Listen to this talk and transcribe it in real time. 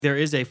there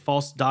is a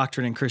false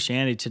doctrine in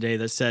Christianity today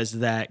that says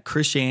that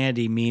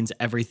Christianity means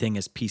everything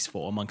is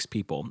peaceful amongst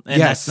people. And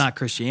that's not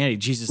Christianity.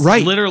 Jesus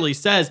literally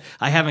says,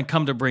 I haven't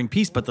come to bring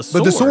peace, but the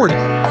sword. But the sword.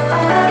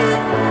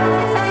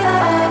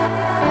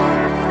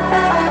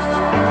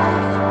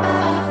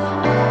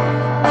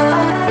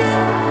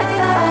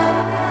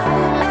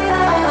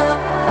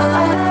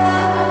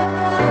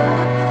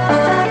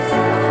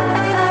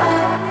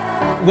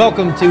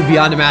 Welcome to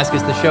Beyond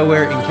Damascus, the show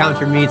where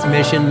encounter meets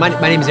mission. My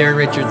name is Aaron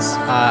Richards.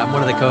 I'm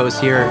one of the co-hosts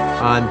here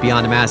on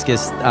Beyond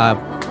Damascus,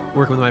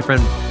 working with my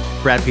friend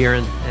Brad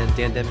Pierin and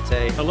Dan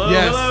Demite. Hello,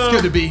 hello. It's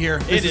good to be here.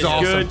 This is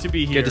awesome. Good to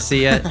be here. Good to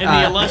see you. In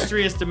the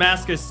illustrious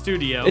Damascus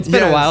studio. It's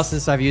been a while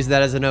since I've used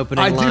that as an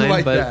opening line. I do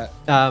like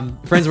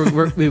that. Friends,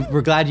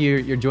 we're glad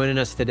you're joining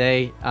us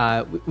today.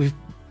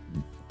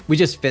 We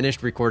just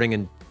finished recording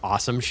an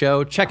awesome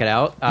show. Check it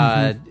out.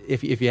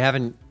 If you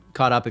haven't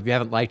caught up, if you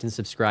haven't liked and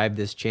subscribed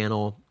this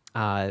channel,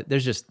 I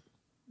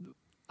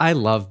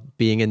love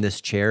being in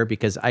this chair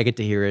because I get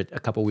to hear it a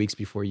couple weeks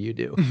before you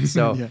do.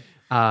 So,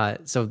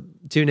 so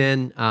tune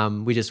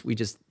in. We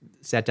just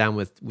sat down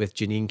with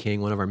Janine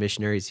King, one of our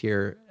missionaries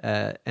here,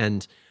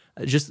 and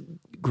just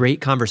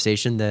great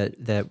conversation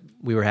that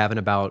we were having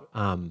about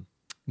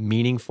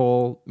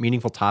meaningful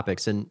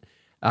topics. And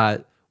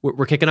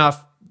we're kicking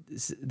off.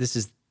 This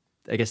is,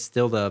 I guess,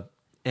 still the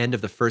end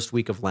of the first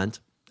week of Lent.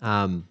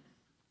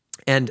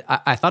 And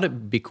I thought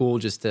it'd be cool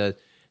just to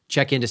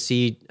check in to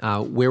see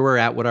where we're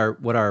at, what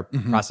our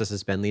process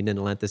has been leading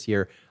into Lent this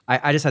year.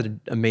 I just had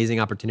an amazing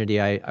opportunity.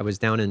 I was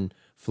down in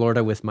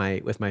Florida with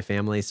my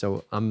family,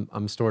 so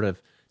I'm sort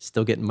of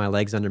still getting my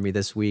legs under me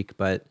this week.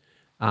 But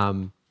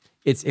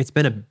it's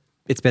been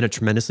a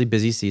tremendously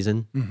busy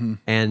season,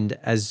 and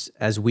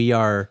as we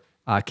are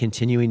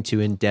continuing to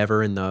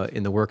endeavor in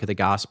the work of the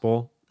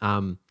gospel.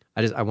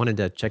 I wanted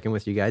to check in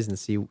with you guys and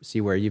see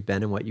where you've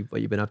been and what you've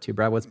been up to.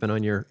 Brad, what's been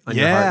on your heart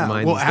and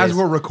mind? Well, these as days?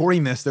 we're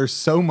recording this, there's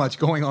so much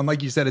going on.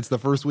 Like you said, it's the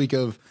first week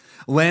of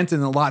Lent,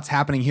 and a lot's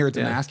happening here at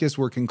Damascus.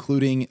 We're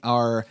concluding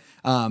our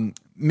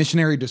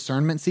missionary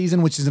discernment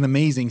season, which is an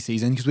amazing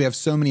season because we have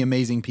so many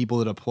amazing people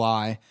that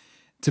apply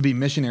to be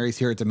missionaries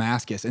here at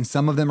Damascus. And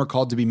some of them are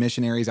called to be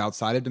missionaries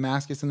outside of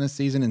Damascus in this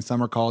season, and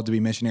some are called to be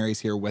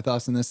missionaries here with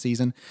us in this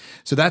season.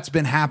 So that's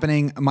been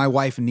happening. My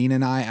wife, Nina,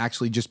 and I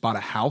actually just bought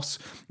a house,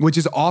 which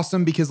is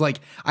awesome because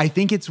I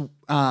think it's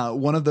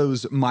one of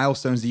those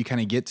milestones that you kind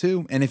of get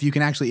to. And if you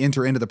can actually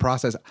enter into the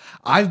process,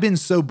 I've been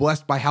so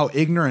blessed by how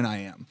ignorant I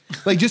am.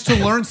 Just to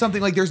learn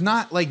something, there's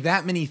not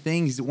that many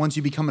things once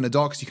you become an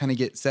adult because you kind of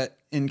get set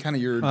in kind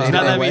of your day-to-day ways.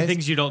 Not that many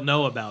things you don't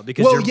know about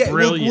because you're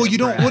brilliant. Well, you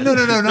don't. Brad. Well,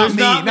 no,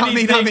 not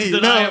me.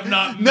 That I have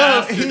not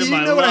mastered in my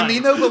you know life. what I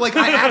mean, though. But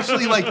I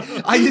actually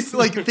I just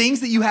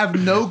things that you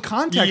have no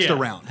context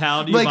around.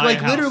 How do you buy a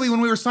house? Literally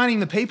when we were signing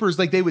the papers,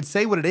 they would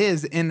say what it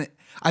is, and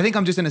I think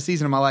I'm just in a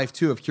season of my life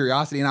too of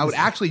curiosity, and I would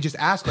actually just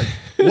ask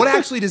what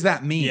actually does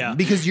that mean? Yeah.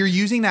 Because you're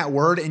using that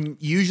word, and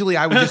usually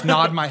I would just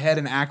nod my head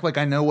and act like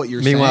I know what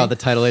you're saying. Meanwhile, the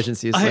title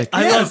agency is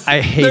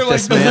I hate they're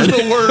this man. This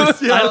is the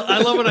worst. Yeah.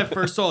 I love when I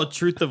first saw a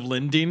Truth of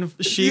Lending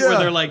sheet where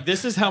they're like,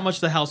 "This is how much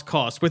the house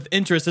costs with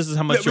interest. This is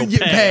how much you'll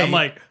pay." I'm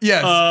like,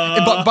 yes.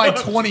 But by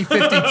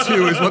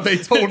 2052 is what they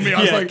told me.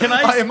 I was like, can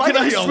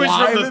I switch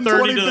from the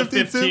 30 to the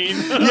 2052?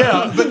 15?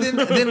 Yeah,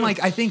 but then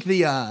I think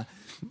the.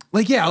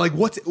 What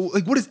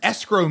does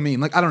escrow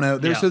mean? I don't know.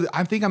 So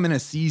I think I'm in a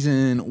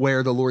season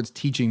where the Lord's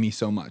teaching me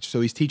so much.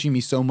 So He's teaching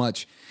me so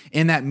much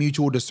in that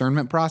mutual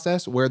discernment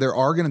process where there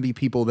are going to be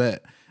people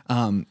that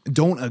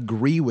don't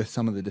agree with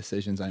some of the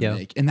decisions I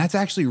make, and that's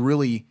actually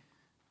really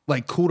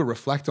cool to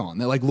reflect on.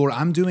 That Lord,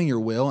 I'm doing Your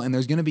will, and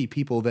there's going to be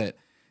people that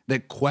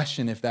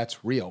question if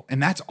that's real,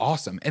 and that's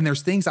awesome. And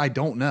there's things I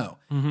don't know,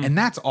 and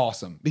that's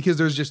awesome because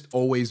there's just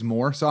always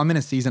more. So I'm in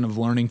a season of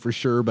learning for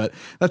sure, but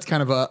that's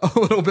kind of a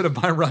little bit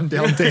of my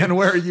rundown. Dan,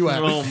 where are you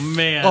at? Oh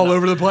man, all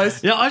over the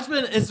place.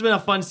 It's been a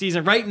fun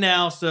season right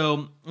now.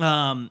 So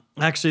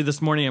actually,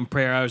 this morning in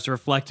prayer, I was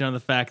reflecting on the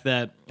fact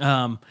that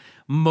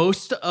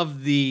most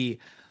of the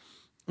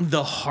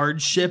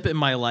hardship in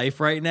my life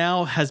right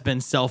now has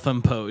been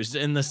self-imposed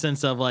in the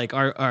sense of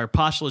our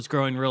apostolate's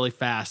growing really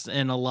fast,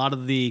 and a lot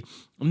of the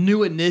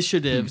new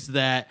initiatives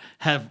that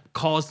have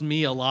caused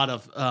me a lot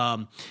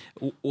of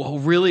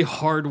really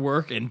hard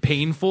work and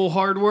painful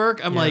hard work.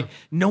 I'm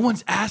no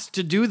one's asked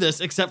to do this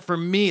except for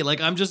me.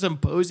 I'm just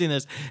imposing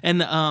this.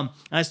 And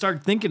I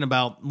started thinking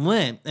about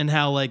Lent and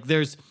how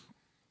there's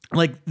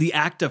the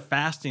act of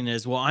fasting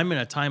is, I'm in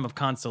a time of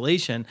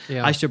consolation.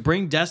 Yeah. I should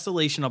bring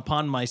desolation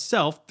upon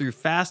myself through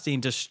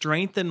fasting to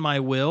strengthen my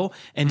will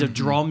and to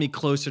draw me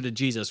closer to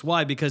Jesus.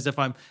 Why? Because if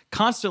I'm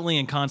constantly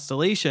in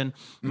consolation,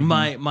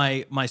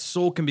 my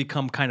soul can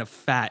become kind of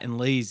fat and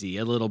lazy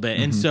a little bit.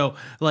 And so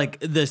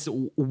this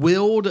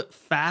willed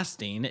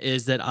fasting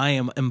is that I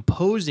am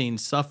imposing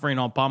suffering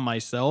upon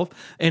myself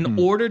in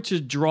order to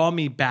draw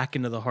me back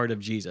into the heart of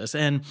Jesus.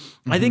 And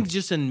I think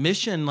just in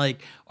mission,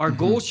 our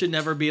goal should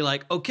never be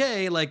okay,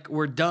 okay, like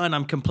we're done.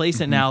 I'm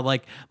complacent now.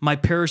 Like my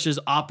parish is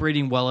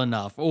operating well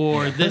enough,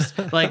 or this,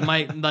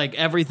 like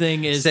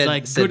everything is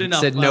good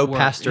enough. Said no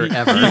pastor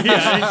ever.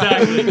 Yeah,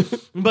 exactly.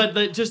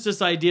 But just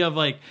this idea of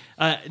like,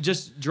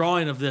 just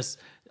drawing of this.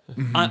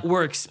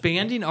 We're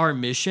expanding our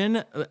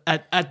mission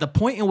at the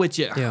point in which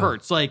it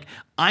hurts. Like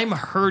I'm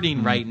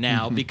hurting right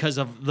now because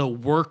of the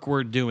work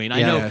we're doing.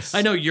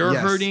 I know you're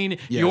hurting.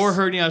 Yes. You're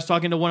hurting. I was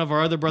talking to one of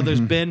our other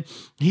brothers, Ben.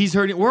 He's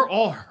hurting. We're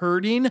all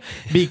hurting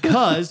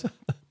because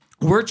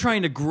we're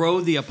trying to grow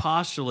the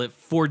apostolate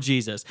for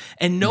Jesus.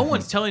 And no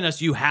one's telling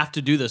us you have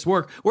to do this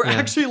work. We're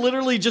actually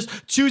literally just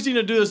choosing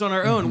to do this on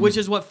our own, which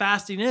is what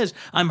fasting is.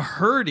 I'm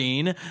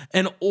hurting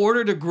in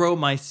order to grow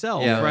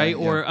myself, right?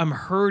 Or I'm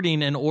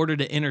hurting in order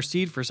to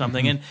intercede for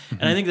something. And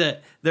I think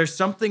that there's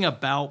something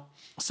about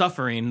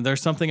suffering.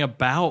 There's something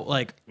about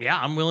like,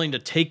 I'm willing to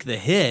take the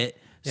hit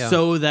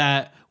so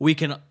that we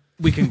can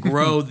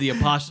grow the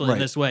apostolate in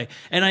this way.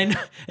 And I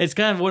know it's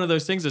kind of one of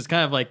those things that's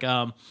kind of like,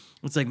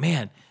 it's like,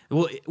 man,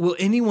 will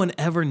anyone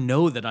ever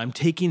know that I'm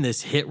taking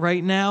this hit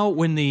right now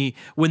when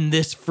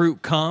this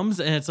fruit comes?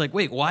 And it's like,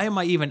 wait, why am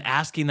I even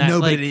asking that?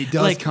 No, but it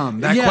does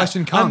come. That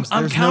question comes.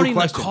 I'm There's counting no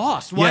question. the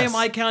cost. Why am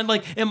I counting?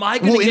 Like, am I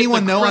going to Will get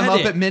anyone the know I'm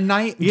credit? up at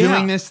midnight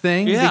doing this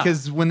thing?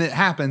 Because when it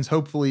happens,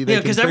 hopefully they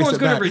can because trace everyone's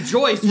it going to back.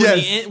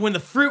 rejoice when the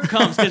fruit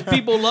comes, because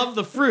people love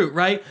the fruit,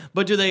 right?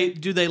 But do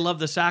they love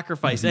the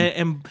sacrifice?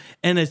 And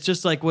it's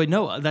just like, wait,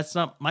 no, that's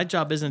not my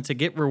job. Isn't to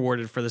get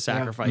rewarded for the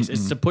sacrifice.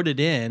 It's to put it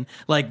in.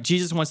 Like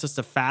Jesus wants us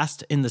to fast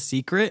in the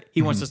secret.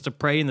 He wants us to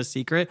pray in the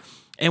secret.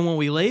 And when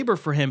we labor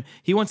for him,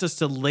 he wants us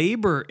to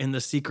labor in the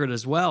secret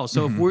as well.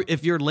 So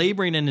if you're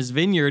laboring in his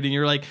vineyard and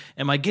you're like,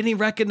 am I getting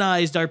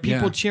recognized? Are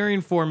people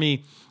cheering for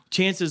me?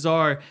 Chances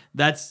are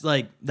that's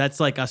like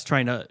us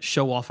trying to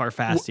show off our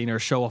fasting or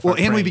show off our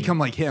and we praying. become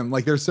like him.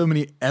 Like there's so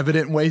many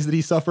evident ways that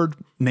he suffered,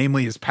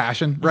 namely his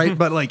passion, right?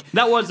 But like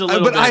that was a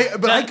little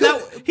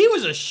bit. He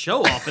was a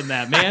show off in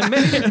that, man.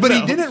 But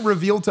he didn't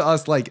reveal to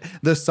us like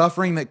the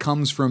suffering that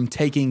comes from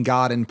taking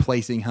God and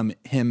placing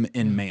him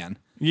in man.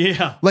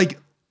 Yeah. Like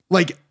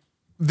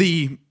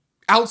the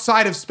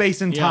outside of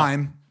space and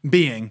time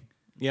being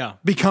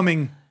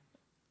becoming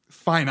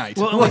finite.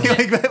 Well, like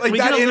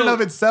that in and of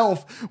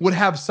itself would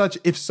have such,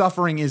 if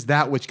suffering is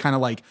that which kind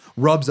of like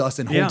rubs us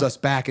and holds us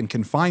back and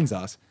confines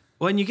us.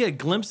 Well, and you get a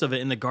glimpse of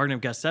it in the Garden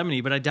of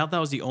Gethsemane, but I doubt that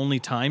was the only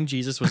time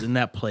Jesus was in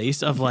that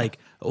place of like,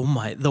 oh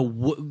my,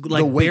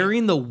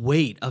 bearing the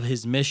weight of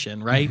his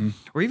mission, right?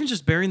 Or even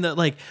just bearing the,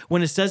 like,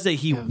 when it says that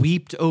he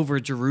wept over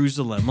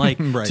Jerusalem, like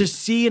to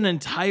see an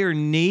entire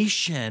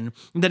nation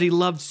that he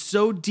loved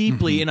so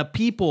deeply and a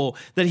people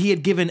that he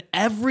had given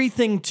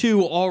everything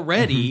to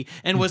already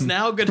and was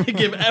now going to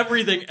give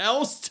everything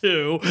else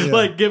to,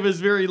 like give his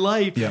very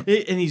life. And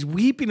he's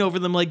weeping over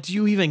them. Like, do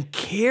you even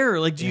care?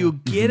 Like, do you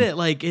get it?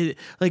 Like,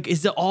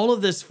 is it all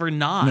of this for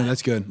naught? No,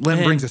 that's good.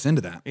 Lynn brings us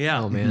into that.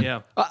 Yeah. Oh man.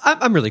 Yeah.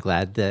 I'm really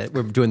glad that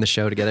we're doing the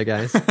show together,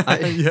 guys.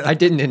 I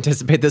didn't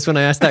anticipate this when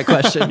I asked that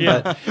question,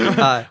 but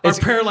our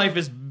prayer life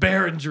is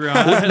bare and dry.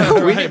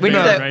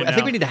 I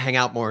think we need to hang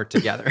out more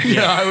together.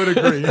 I would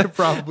agree.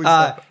 Probably.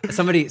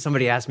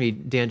 Somebody asked me,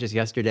 Dan, just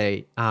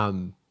yesterday,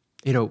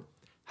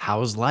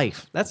 how's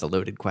life? That's a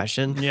loaded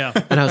question. Yeah.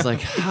 And I was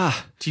like,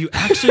 do you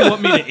actually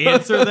want me to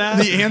answer that?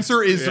 The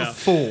answer is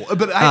full,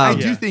 but I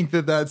do think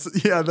it's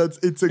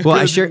a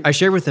well, good... I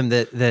shared with him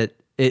that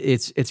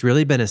it's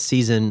really been a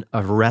season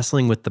of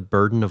wrestling with the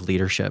burden of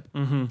leadership.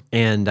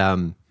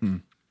 And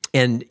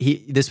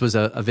this was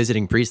a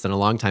visiting priest and a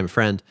longtime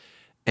friend.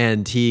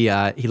 And he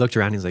looked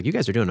around and he's like, you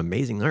guys are doing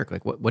amazing work.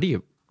 Like, what are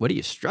you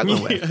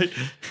struggling with?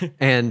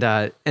 And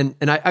I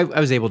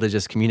was able to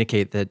just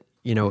communicate that,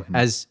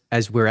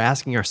 as we're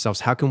asking ourselves,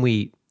 how can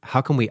we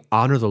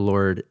honor the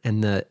Lord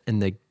and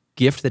the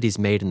gift that he's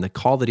made and the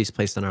call that he's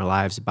placed on our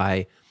lives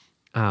by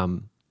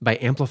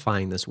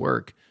amplifying this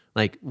work.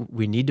 Like,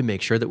 we need to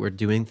make sure that we're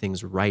doing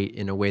things right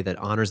in a way that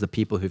honors the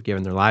people who've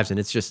given their lives. And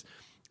it's just,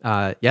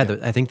 I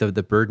think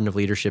the burden of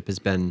leadership has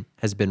been,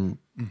 and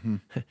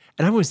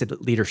I wouldn't say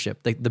that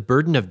leadership, like the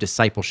burden of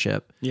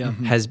discipleship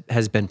has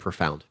been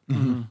profound.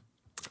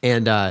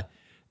 And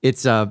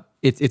it's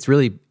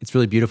really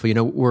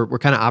beautiful. We're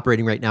kind of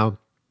operating right now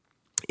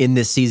in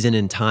this season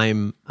in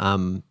time,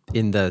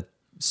 in the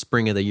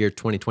spring of the year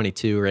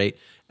 2022, right?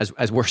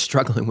 As we're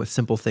struggling with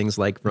simple things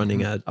like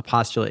running a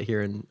apostolate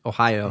here in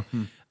Ohio,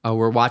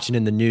 we're watching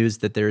in the news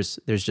that there's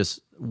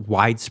just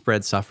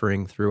widespread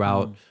suffering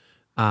throughout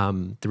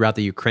the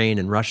Ukraine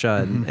and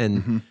Russia,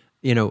 and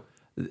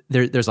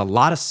there's a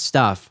lot of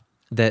stuff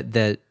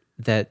that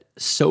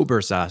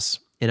sobers us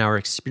in our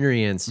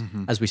experience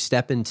as we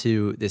step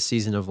into this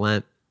season of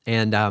Lent.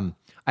 And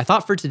I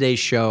thought for today's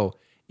show,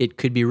 it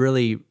could be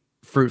really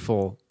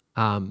fruitful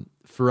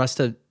for us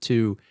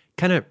to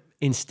kind of,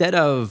 instead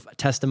of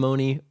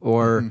testimony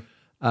or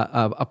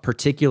a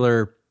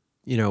particular,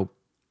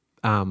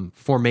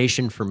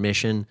 formation for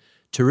mission,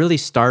 to really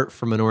start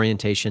from an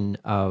orientation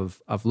of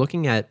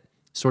looking at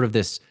sort of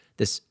this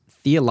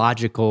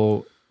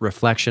theological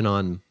reflection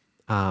on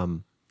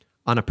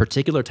a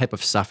particular type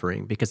of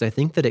suffering, because I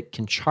think that it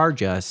can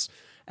charge us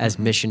as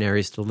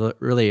missionaries to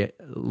really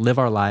live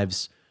our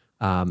lives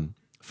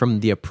from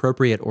the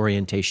appropriate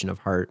orientation of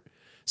heart.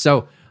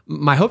 So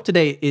my hope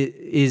today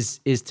is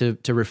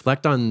to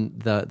reflect on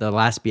the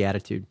last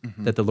beatitude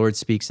that the Lord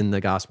speaks in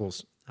the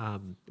Gospels.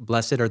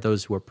 Blessed are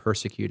those who are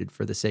persecuted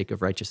for the sake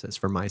of righteousness,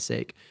 for my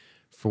sake,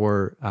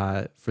 for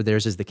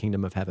theirs is the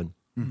kingdom of heaven.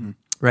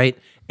 Right?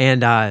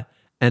 And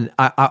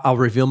I'll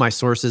reveal my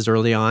sources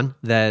early on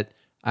that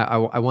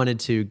I wanted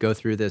to go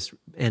through this,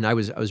 and I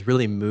was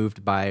really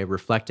moved by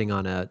reflecting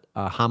on a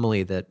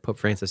homily that Pope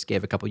Francis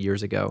gave a couple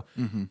years ago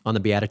on the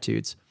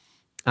Beatitudes.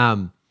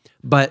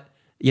 But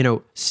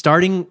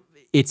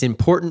it's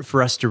important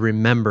for us to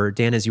remember,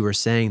 Dan, as you were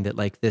saying, that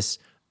like this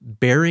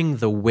bearing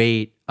the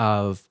weight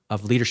of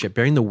leadership,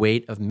 bearing the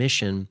weight of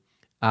mission,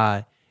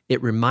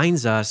 it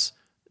reminds us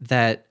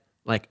that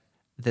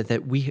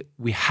that we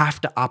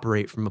have to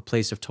operate from a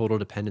place of total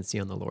dependency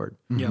on the Lord.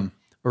 Yeah.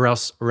 Or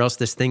else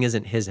this thing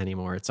isn't his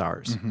anymore, it's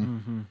ours.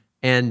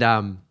 And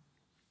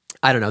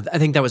I don't know. I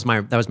think that was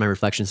my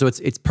reflection. So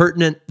it's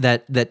pertinent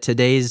that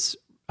today's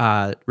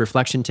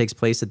reflection takes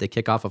place at the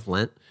kickoff of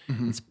Lent.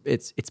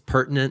 It's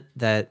pertinent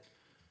that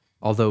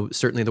although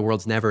certainly the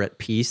world's never at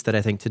peace, that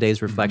I think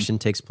today's reflection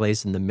takes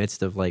place in the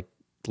midst of like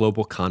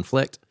global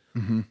conflict.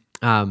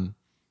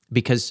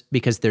 Because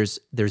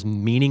there's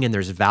meaning and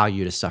there's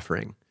value to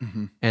suffering,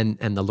 and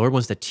the Lord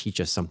wants to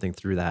teach us something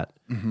through that.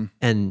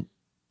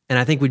 And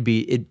I think it'd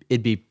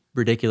be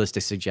ridiculous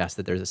to suggest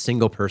that there's a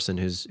single person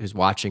who's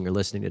watching or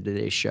listening to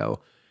today's show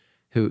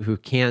who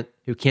can't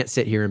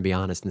sit here and be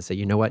honest and say,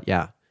 you know what,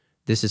 yeah,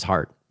 this is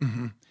hard.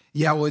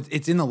 Yeah, well,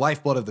 it's in the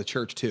lifeblood of the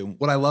church too.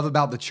 What I love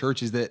about the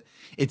church is that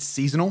it's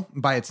seasonal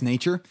by its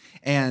nature,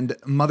 and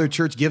Mother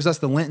Church gives us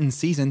the Lenten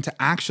season to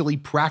actually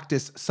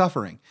practice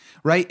suffering,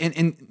 right?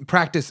 And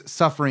practice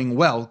suffering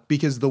well,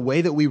 because the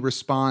way that we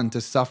respond to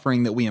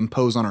suffering that we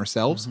impose on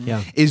ourselves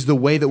is the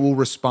way that we'll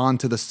respond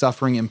to the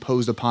suffering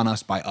imposed upon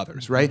us by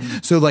others, right?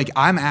 So like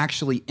I'm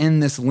actually in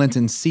this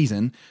Lenten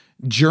season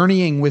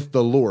journeying with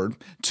the Lord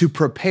to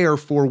prepare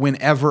for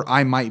whenever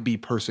I might be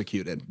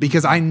persecuted,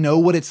 because I know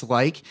what it's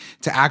like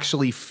to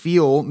actually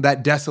feel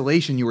that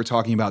desolation you were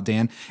talking about,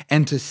 Dan,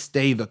 and to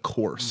stay the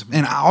course.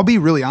 And I'll be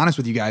really honest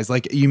with you guys.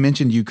 Like you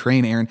mentioned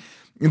Ukraine, Aaron,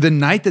 the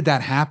night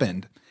that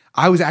happened,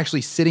 I was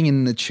actually sitting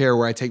in the chair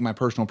where I take my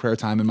personal prayer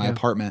time in my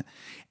apartment.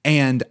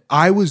 And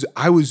I was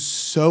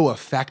so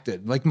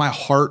affected. Like my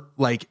heart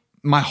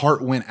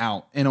went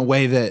out in a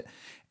way that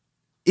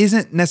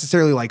isn't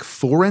necessarily like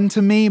foreign to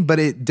me, but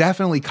it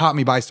definitely caught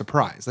me by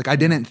surprise. Like I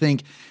didn't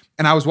think,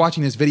 and I was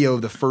watching this video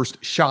of the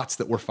first shots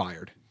that were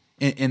fired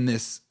in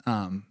this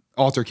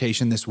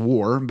altercation, this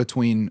war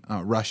between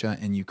Russia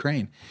and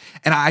Ukraine.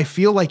 And I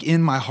feel like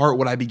in my heart,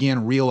 what I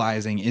began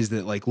realizing is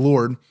that like,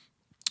 Lord,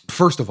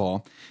 first of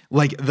all,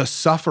 like the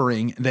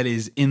suffering that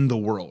is in the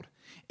world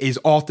is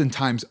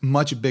oftentimes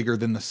much bigger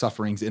than the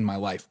sufferings in my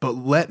life. But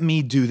let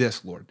me do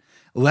this, Lord.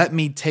 Let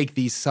me take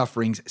these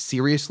sufferings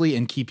seriously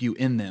and keep you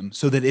in them,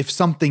 so that if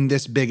something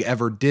this big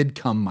ever did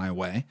come my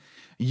way,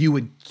 you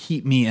would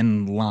keep me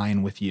in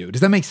line with you.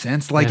 Does that make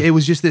sense? Like it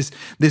was just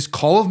this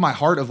call of my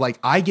heart of like,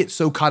 I get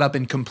so caught up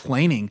in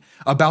complaining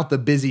about the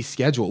busy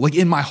schedule. Like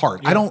in my heart,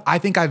 I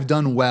think I've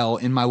done well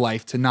in my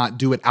life to not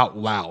do it out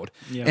loud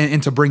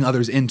and to bring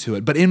others into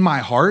it. But in my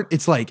heart,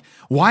 it's like,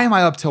 why am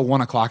I up till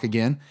 1 o'clock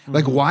again?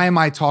 Like, why am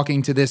I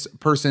talking to this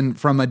person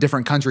from a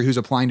different country who's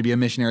applying to be a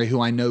missionary who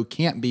I know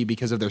can't be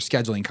because of their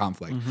scheduling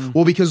conflict?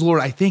 Well, because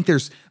Lord, I think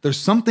there's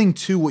something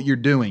to what you're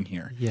doing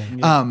here.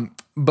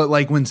 But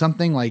like when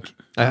something like,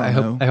 I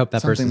hope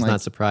that person's not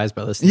surprised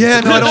by listening.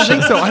 Yeah, no, I don't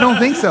think so. I don't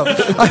think so. By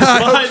the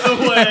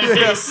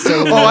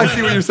way, oh, I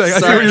see what you're saying. I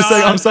see what you're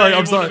saying. I'm sorry.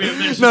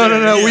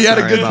 No. We had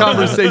a good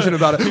conversation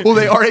about it. Well,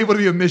 they are able to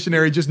be a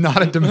missionary, just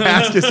not at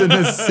Damascus in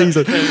this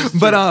season.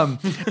 But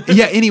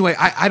anyway,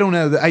 I don't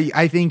know.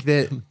 I think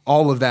that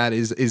all of that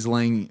is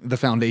laying the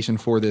foundation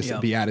for this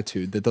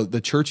beatitude, that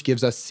the church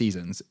gives us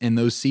seasons, and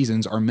those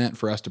seasons are meant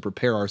for us to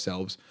prepare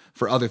ourselves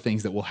for other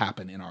things that will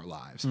happen in our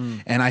lives.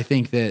 And I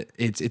think that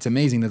it's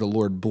amazing that the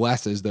Lord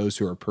blesses those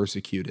who are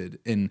persecuted.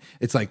 And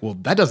it's like, well,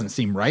 that doesn't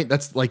seem right.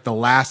 That's like the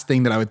last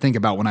thing that I would think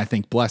about when I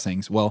think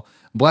blessings. Well,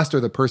 blessed are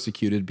the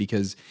persecuted,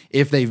 because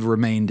if they've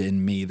remained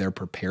in me, they're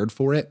prepared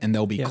for it, and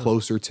they'll be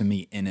closer to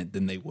me in it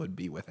than they would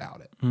be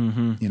without it.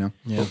 You know?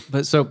 Yeah.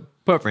 But so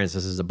Pope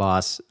Francis is a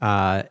boss,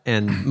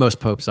 and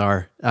most popes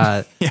are.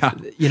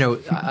 You know,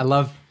 I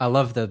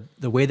love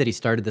the way that he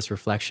started this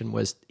reflection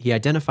was he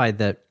identified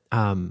that,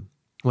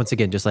 once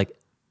again, just like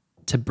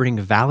to bring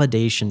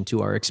validation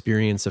to our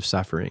experience of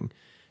suffering.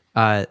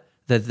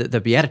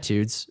 The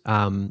Beatitudes,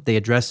 they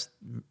address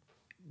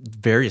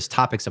various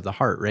topics of the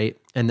heart, right?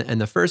 And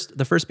the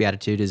first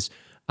Beatitude is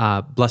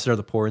blessed are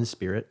the poor in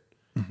spirit.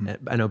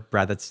 I know,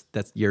 Brad, that's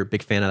you're a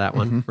big fan of that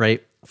one,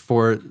 right?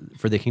 For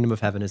the kingdom of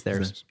heaven is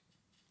theirs.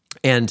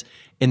 And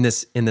in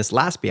this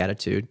last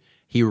Beatitude,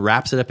 he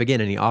wraps it up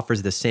again, and he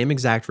offers the same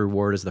exact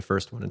reward as the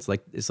first one. It's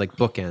like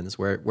bookends,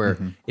 where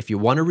if you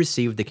want to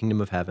receive the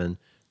kingdom of heaven,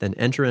 then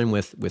enter in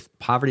with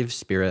poverty of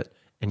spirit,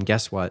 and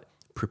guess what?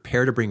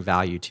 Prepare to bring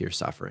value to your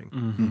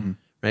suffering,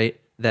 right?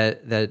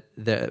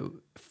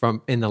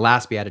 from in the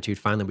last beatitude,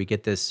 finally we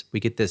get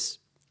this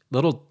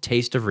little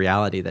taste of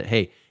reality that,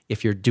 hey,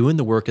 if you're doing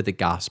the work of the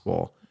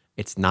gospel,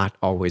 it's not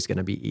always going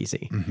to be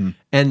easy.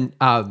 And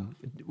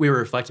we were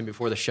reflecting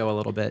before the show a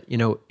little bit,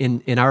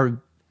 in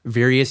our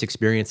various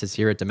experiences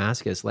here at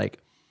Damascus, like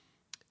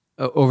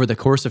over the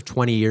course of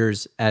 20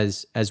 years,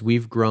 as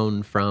we've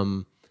grown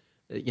from,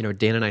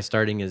 Dan and I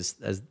starting as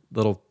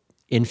little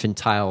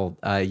infantile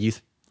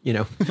youth,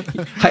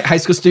 high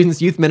school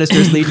students, youth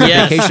ministers, leading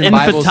vacation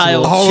Bible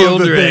infantile school,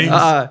 children,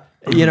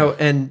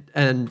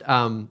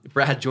 and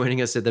Brad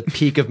joining us at the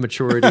peak of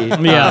maturity.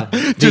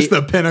 Just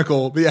the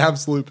pinnacle, the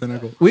absolute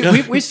pinnacle.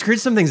 We've screwed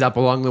some things up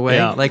along the way.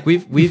 Yeah. Like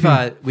we've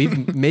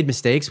made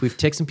mistakes. We've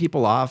ticked some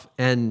people off,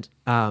 and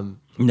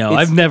no,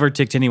 I've never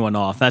ticked anyone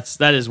off.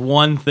 that is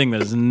one thing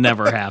that has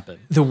never happened.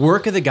 The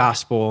work of the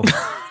gospel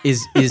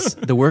is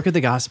the work of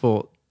the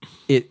gospel.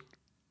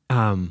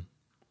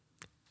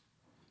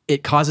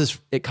 It causes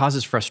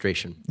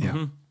frustration.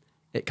 Yeah.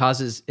 It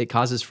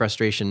causes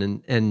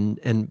frustration,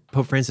 and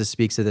Pope Francis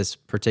speaks to this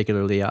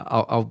particularly.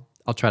 I'll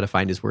try to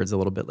find his words a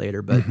little bit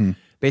later, but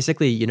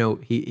basically,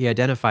 he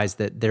identifies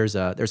that there's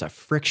a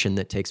friction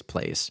that takes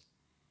place,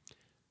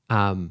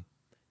 and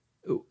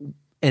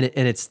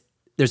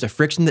there's a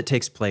friction that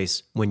takes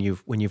place when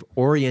you've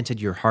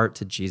oriented your heart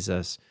to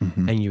Jesus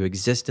and you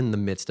exist in the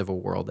midst of a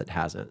world that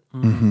hasn't.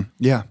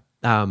 Yeah.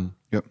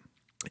 Yep.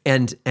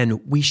 And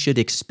we should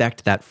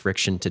expect that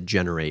friction to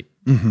generate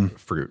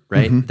fruit,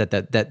 right?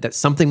 That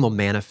something will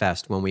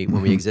manifest when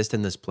we exist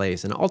in this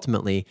place, and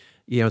ultimately,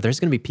 there's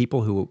going to be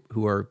people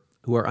who are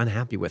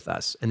unhappy with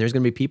us, and there's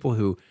going to be people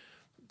who,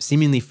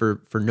 seemingly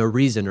for no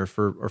reason or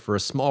for a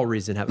small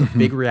reason, have a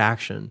big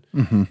reaction,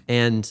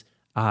 and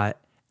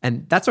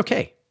that's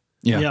okay.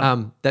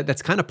 Yeah.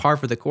 That's kind of par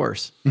for the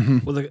course.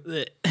 Well,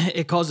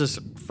 it causes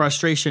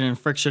frustration and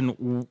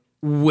friction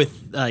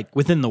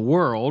within the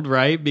world,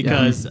 right?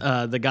 Because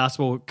the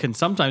gospel can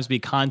sometimes be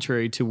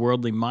contrary to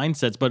worldly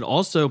mindsets, but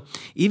also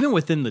even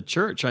within the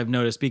church, I've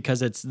noticed,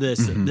 because it's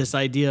this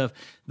idea of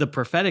the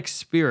prophetic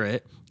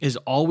spirit is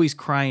always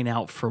crying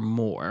out for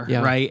more,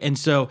 right? And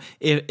so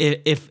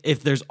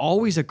if there's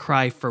always a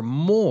cry for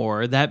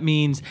more, that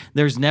means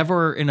there's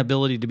never an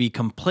ability to be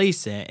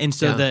complacent. And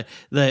so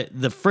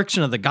the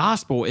friction of the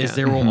gospel is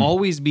there will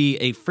always be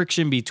a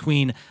friction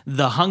between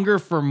the hunger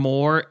for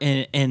more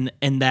and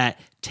that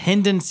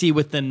tendency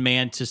within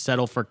man to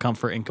settle for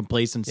comfort and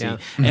complacency.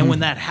 And when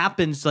that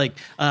happens, like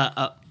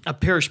a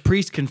parish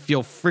priest can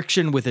feel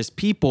friction with his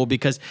people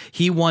because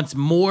he wants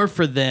more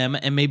for them,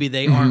 and maybe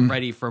they aren't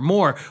ready for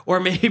more,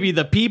 or maybe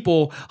the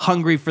people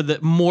hungry for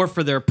more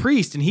for their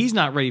priest and he's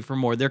not ready for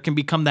more. There can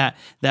become that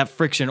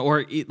friction,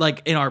 or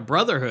like in our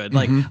brotherhood,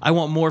 like I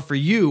want more for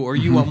you, or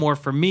you want more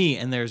for me,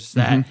 and there's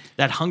that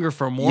hunger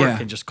for more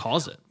can just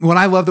cause it. Well,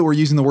 I love that we're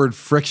using the word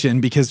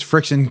friction, because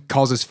friction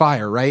causes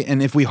fire, right?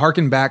 And if we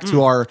hearken back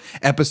to our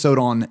episode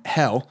on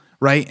hell,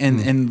 right?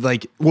 And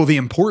like, well, the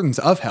importance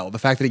of hell, the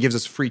fact that it gives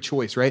us free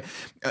choice, right?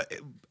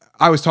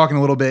 I was talking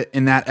a little bit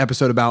in that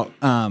episode about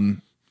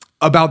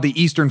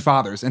the Eastern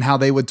Fathers and how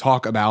they would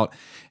talk about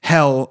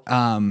hell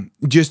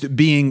just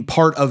being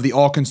part of the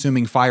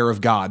all-consuming fire of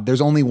God.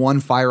 There's only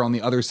one fire on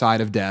the other side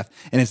of death,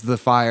 and it's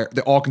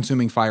the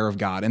all-consuming fire of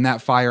God. And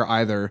that fire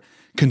either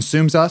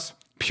consumes us,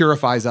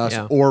 purifies us,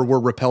 or we're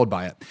repelled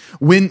by it.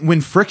 When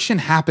friction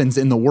happens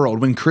in the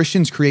world, when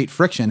Christians create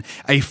friction,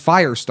 a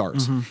fire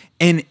starts,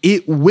 and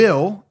it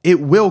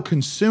will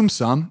consume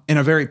some in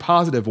a very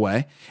positive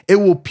way. It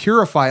will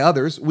purify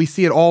others. We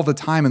see it all the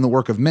time in the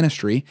work of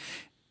ministry.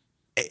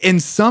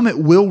 And some it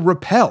will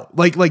repel.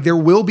 Like there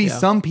will be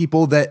some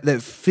people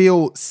that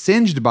feel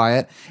singed by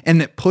it and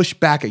that push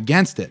back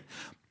against it.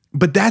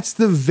 But that's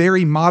the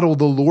very model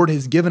the Lord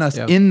has given us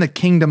in the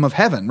kingdom of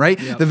heaven, right?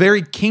 The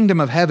very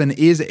kingdom of heaven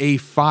is a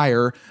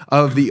fire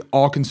of the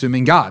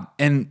all-consuming God.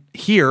 And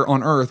here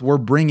on earth, we're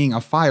bringing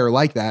a fire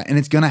like that, and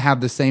it's going to have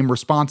the same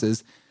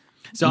responses.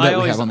 So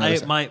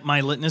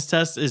my litmus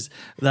test is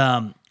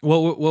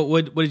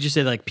what did you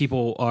say? Like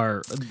people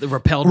are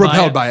repelled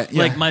by it.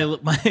 Yeah. Like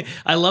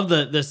I love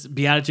this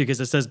beatitude because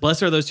it says,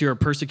 "Blessed are those who are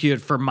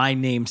persecuted for my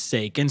name's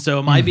sake." And so,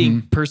 am I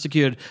being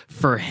persecuted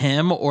for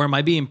Him, or am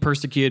I being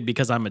persecuted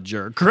because I'm a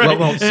jerk? Right?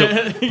 Well,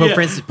 so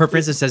Pope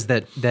Francis says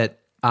that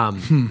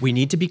we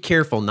need to be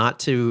careful not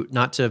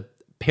to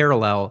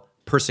parallel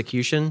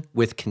persecution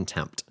with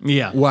contempt.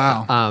 Yeah.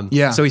 Wow.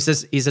 So he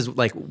says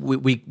like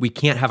we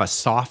can't have a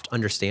soft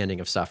understanding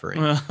of suffering.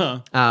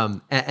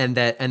 And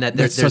that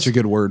that's such a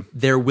good word.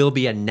 There will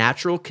be a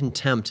natural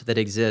contempt that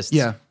exists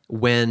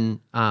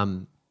when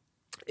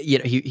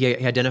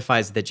he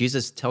identifies that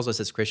Jesus tells us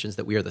as Christians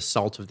that we are the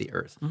salt of the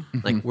earth.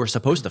 Like we're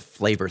supposed to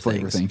flavor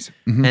things.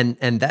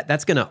 And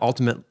that's going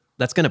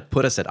to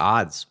put us at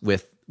odds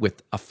with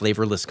a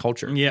flavorless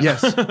culture.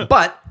 Yes.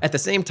 But at the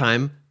same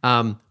time,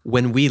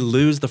 when we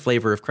lose the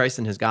flavor of Christ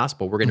and His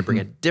gospel, we're going to bring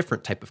a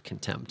different type of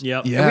contempt.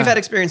 Yep. And we've had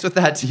experience with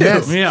that too.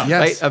 Yes.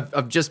 Right?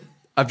 Of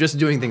just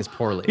doing things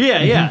poorly.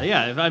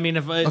 Yeah. I mean,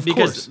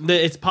 because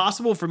it's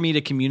possible for me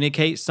to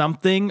communicate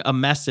a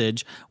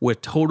message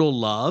with total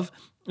love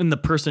and the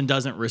person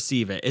doesn't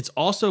receive it. It's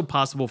also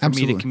possible for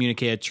me to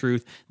communicate a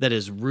truth that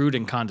is rude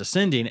and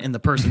condescending and the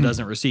person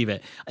doesn't receive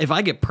it. If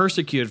I get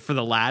persecuted for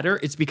the latter,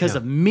 it's because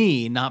of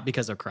me, not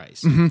because of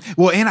Christ.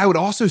 Well, and I would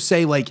also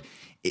say, like,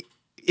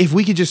 if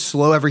we could just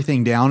slow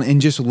everything down and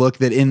just look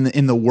that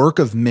in the work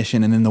of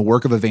mission and in the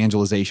work of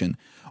evangelization,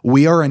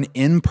 we are an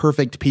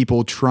imperfect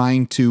people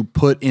trying to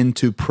put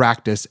into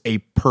practice a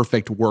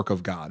perfect work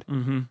of God.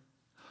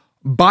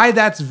 By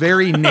that's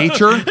very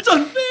nature, It's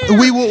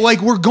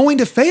unfair. we're going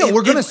to fail.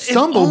 We're going to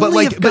stumble. But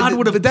like, if God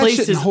would have that placed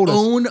shouldn't his hold us.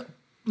 own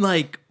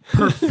like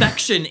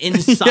perfection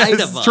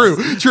inside of us.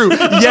 True.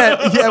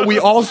 Yet we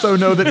also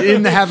know that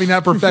in having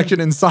that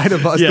perfection inside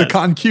of us, the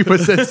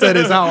concupiscence that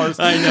is ours.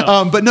 I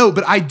know.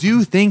 But I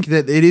do think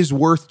that it is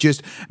worth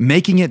just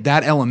making it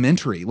that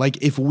elementary. Like,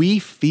 if we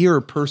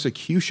fear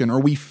persecution, or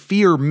we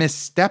fear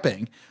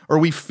misstepping, or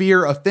we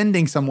fear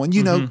offending someone,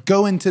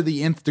 go into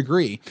the nth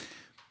degree.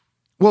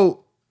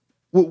 Well,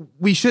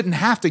 we shouldn't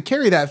have to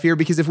carry that fear,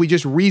 because if we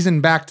just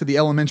reason back to the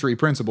elementary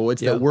principle,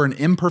 it's that we're an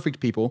imperfect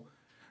people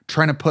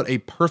trying to put a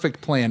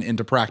perfect plan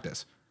into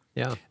practice.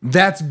 Yeah.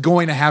 That's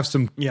going to have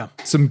some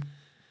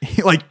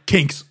like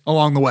kinks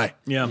along the way.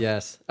 Yeah.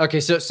 Yes. Okay.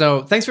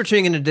 So thanks for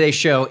tuning into today's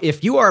show.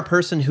 If you are a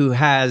person who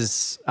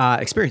has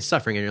experienced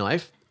suffering in your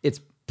life, it's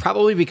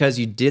probably because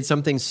you did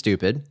something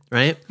stupid,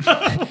 right?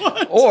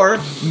 Or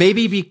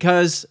maybe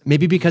because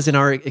in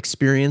our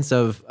experience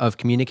of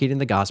communicating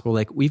the gospel,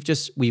 like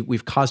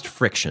we've caused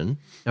friction.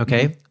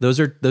 Okay. Those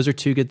are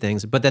two good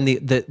things. But then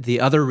the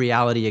other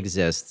reality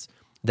exists,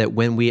 that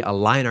when we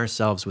align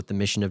ourselves with the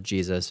mission of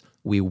Jesus,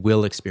 we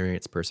will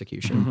experience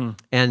persecution.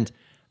 And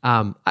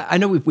I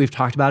know we've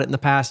talked about it in the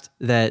past,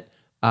 that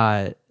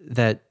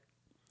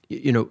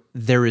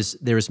there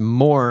is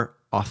more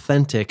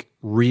authentic,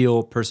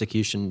 real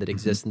persecution that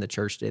exists in the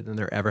church today than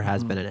there ever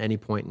has been at any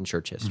point in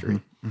church history,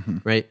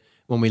 right?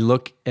 When we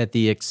look at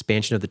the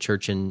expansion of the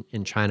church in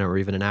China or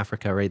even in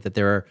Africa, right, that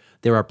there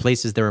are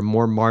places, there are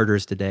more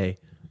martyrs today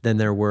than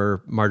there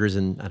were martyrs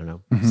in, I don't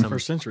know, some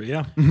First century,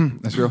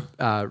 That's real.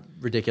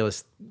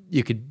 ridiculous.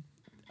 You could,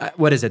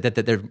 what is it, that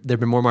there've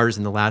been more martyrs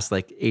in the last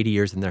like 80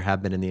 years than there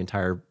have been in the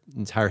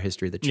entire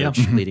history of the church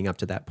leading up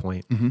to that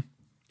point.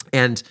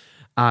 And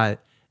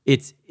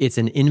it's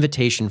an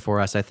invitation for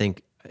us, I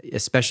think,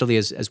 especially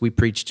as we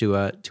preach to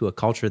a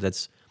culture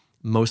that's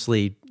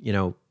mostly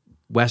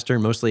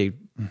Western, mostly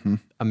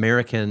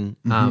American,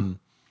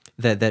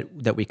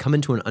 that we come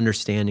into an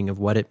understanding of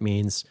what it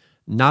means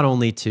not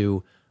only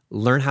to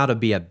learn how to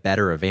be a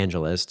better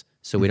evangelist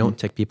so we don't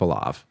tick people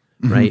off,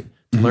 right?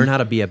 Learn how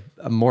to be a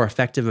more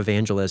effective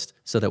evangelist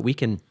so that we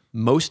can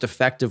most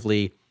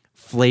effectively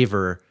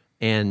flavor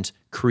and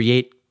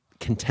create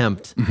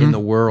contempt in the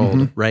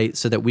world, right?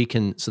 So that we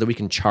can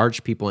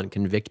charge people and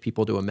convict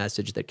people to a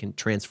message that can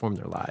transform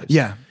their lives.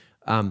 Yeah.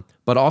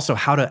 But also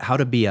how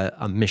to be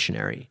a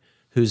missionary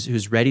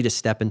who's ready to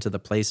step into the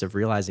place of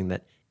realizing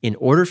that in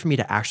order for me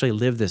to actually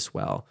live this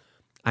well,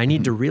 I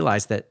need to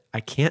realize that I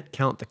can't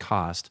count the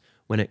cost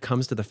when it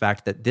comes to the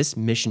fact that this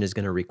mission is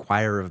going to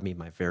require of me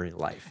my very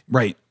life.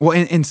 Right. Well,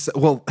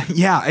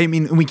 I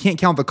mean, we can't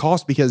count the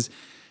cost because,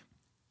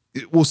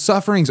 let's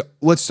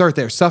start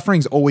there.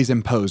 Suffering's always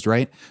imposed,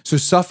 right? So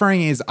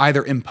suffering is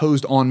either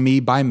imposed on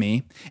me,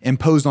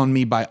 imposed on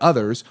me by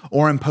others,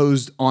 or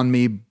imposed on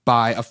me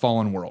by a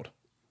fallen world,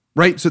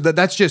 right? So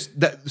that's just,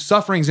 that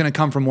suffering's going to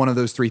come from one of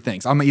those three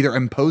things. I'm either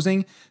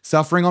imposing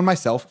suffering on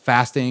myself,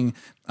 fasting,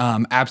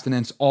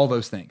 abstinence, all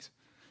those things.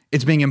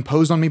 It's being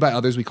imposed on me by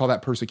others. We call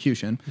that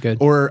persecution. Good.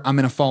 Or I'm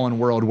in a fallen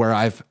world where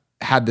I've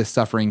had this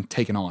suffering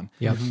taken on.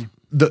 Yep.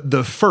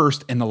 The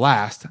first and the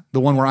last,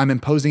 the one where I'm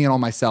imposing it on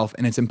myself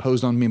and it's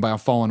imposed on me by a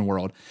fallen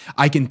world,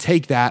 I can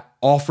take that,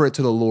 offer it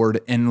to the Lord,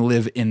 and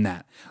live in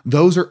that.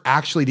 Those are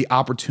actually the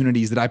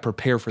opportunities that I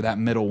prepare for that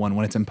middle one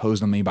when it's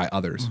imposed on me by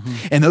others.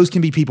 And those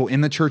can be people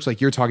in the church like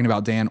you're talking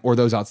about, Dan, or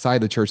those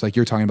outside the church like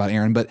you're talking about,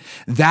 Aaron. But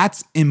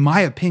that's, in my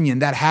opinion,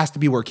 that has to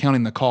be where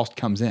counting the cost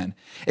comes in,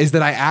 is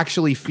that I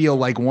actually feel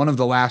like one of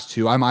the last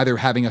two, I'm either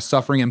having a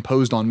suffering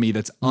imposed on me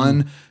that's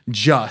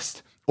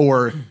unjust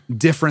or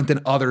different than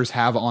others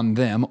have on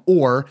them,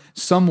 or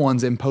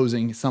someone's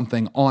imposing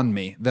something on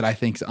me that I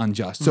think is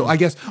unjust. So I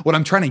guess what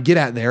I'm trying to get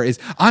at there is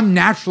I'm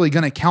naturally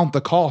going to count the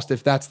cost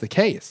if that's the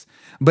case.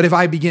 But if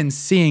I begin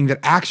seeing that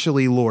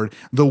actually, Lord,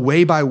 the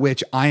way by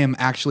which I am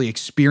actually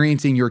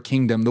experiencing your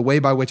kingdom, the way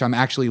by which I'm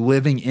actually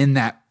living in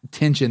that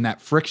tension,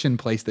 that friction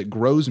place that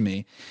grows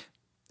me,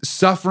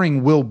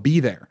 suffering will be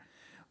there.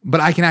 But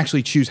I can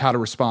actually choose how to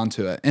respond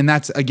to it. And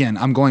that's, again,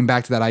 I'm going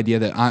back to that idea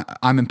that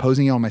I'm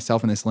imposing it on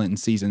myself in this Lenten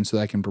season so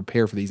that I can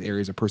prepare for these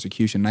areas of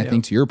persecution. And I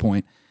think, to your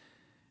point,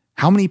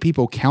 how many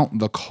people count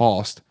the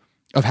cost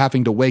of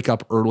having to wake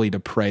up early to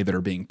pray that are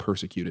being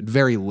persecuted?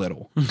 Very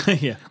little.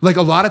 Yeah. Like,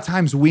 a lot of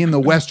times we in the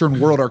Western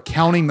world are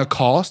counting the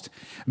cost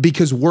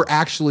because we're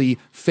actually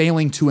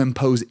failing to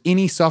impose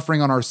any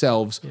suffering on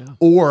ourselves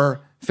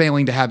or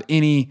failing to have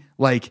any,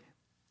 like,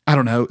 I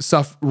don't know,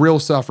 real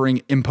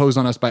suffering imposed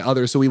on us by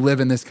others. So we live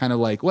in this kind of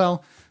like,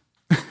 well,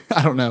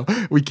 I don't know.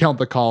 We count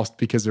the cost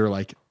because they're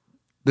like,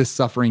 this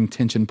suffering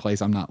tension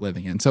place I'm not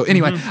living in. So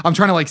anyway, I'm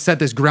trying to like set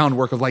this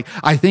groundwork of like,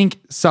 I think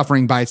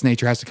suffering by its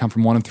nature has to come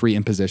from one of three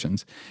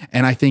impositions.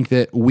 And I think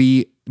that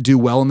we do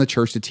well in the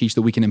church to teach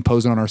that we can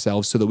impose it on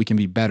ourselves so that we can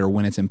be better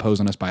when it's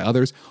imposed on us by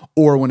others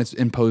or when it's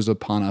imposed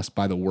upon us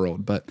by the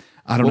world. But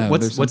I don't know.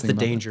 What's the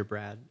danger,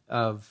 Brad,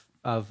 of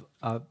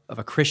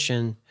a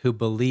Christian who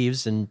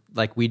believes, and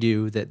like we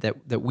do,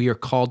 that we are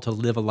called to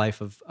live a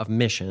life of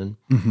mission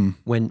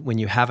when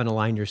you haven't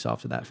aligned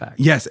yourself to that fact?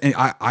 Yes, and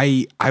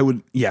I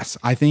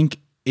think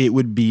it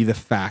would be the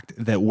fact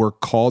that we're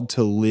called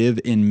to live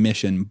in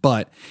mission,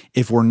 but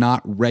if we're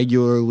not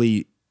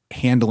regularly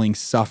handling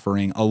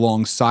suffering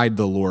alongside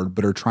the Lord,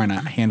 but are trying to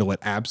handle it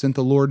absent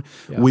the Lord,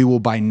 we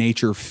will by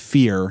nature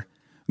fear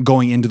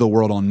going into the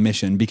world on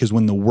mission, because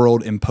when the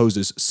world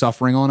imposes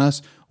suffering on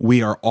us,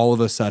 we are all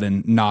of a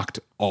sudden knocked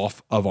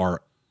off of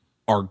our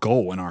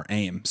goal and our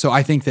aim. So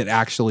I think that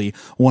actually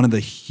one of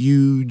the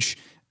huge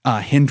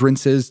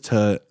hindrances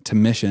to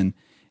mission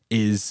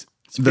is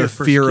the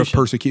fear of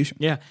persecution.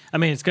 Yeah. I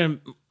mean, it's gonna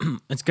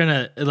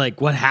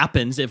like, what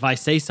happens if I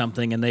say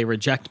something and they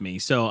reject me?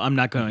 So I'm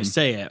not going to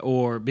say it,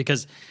 or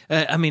because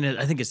I mean,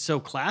 I think it's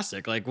so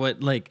classic. Like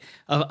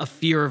a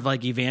fear of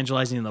like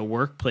evangelizing in the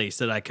workplace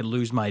that I could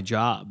lose my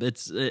job.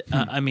 It's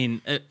I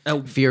mean,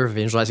 fear of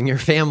evangelizing your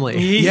family.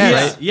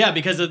 Yes. Right? Yeah,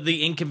 because of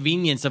the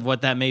inconvenience of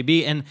what that may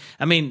be. And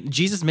I mean,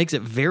 Jesus makes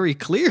it very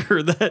clear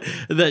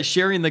that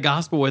sharing the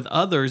gospel with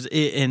others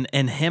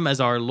and Him as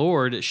our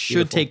Lord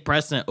should take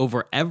precedent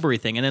over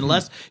everything. And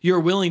unless you're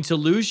willing to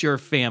lose your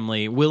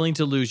family, willing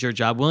to lose your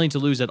job, willing to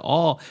lose it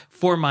all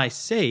for my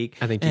sake.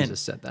 I think Jesus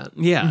said that.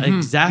 Yeah,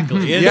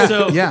 exactly.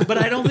 And but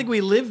I don't think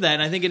we live that.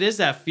 And I think it is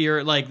that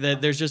fear, like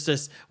that there's just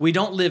this, we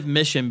don't live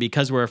mission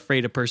because we're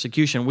afraid of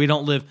persecution. We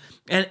don't live,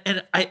 and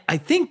I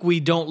think we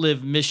don't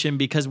live mission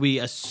because we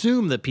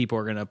assume that people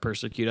are going to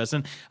persecute us.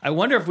 And I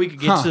wonder if we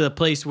could get to the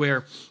place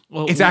where,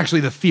 it's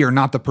actually the fear,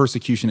 not the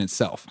persecution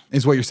itself,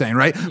 is what you're saying,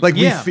 right? Like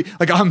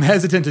like I'm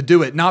hesitant to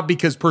do it, not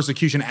because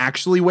persecution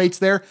actually waits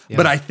there,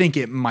 but I think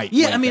it might.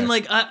 Yeah, I mean,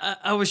 like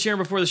I was sharing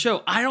before the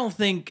show, I don't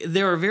think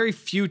there are very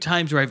few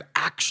times where I've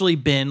actually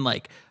been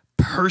like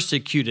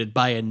persecuted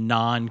by a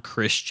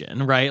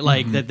non-Christian, right?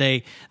 Like that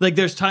they, like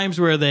there's times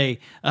where they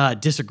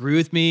disagree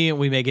with me and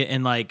we may get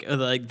in like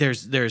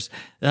there's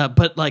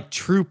but like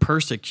true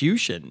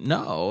persecution,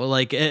 no.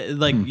 Like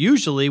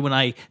usually when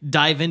I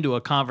dive into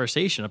a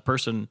conversation, a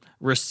person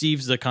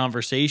receives the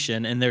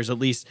conversation and there's at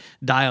least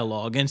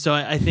dialogue. And so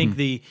I think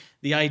the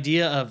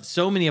idea of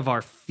so many of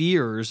our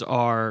fears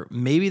are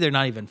maybe they're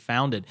not even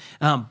founded.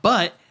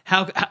 But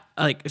how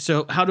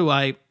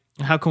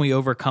can we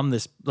overcome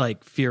this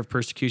like fear of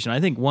persecution? I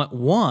think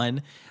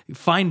one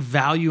find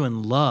value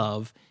and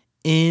love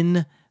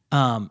in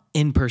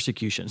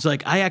persecution. So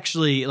like I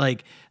actually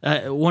like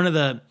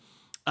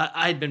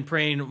I'd been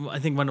praying. I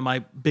think one of my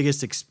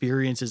biggest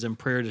experiences in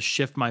prayer to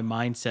shift my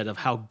mindset of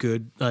how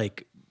good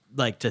like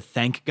to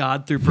thank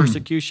God through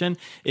persecution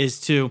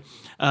is to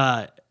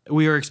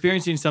we were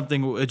experiencing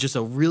something, just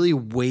a really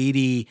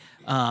weighty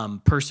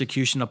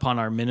persecution upon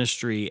our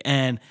ministry.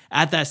 And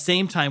at that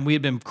same time, we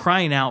had been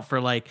crying out for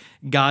like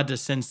God to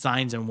send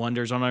signs and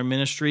wonders on our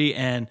ministry.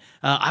 And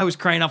I was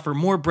crying out for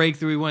more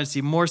breakthrough. We wanted to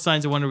see more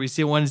signs and wonders.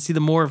 We wanted to see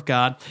the more of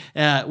God.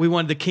 We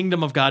wanted the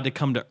kingdom of God to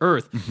come to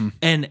earth.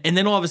 And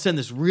then all of a sudden,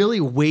 this really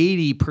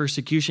weighty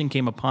persecution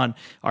came upon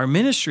our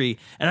ministry.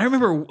 And I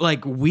remember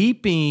like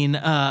weeping,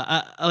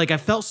 like I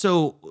felt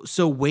so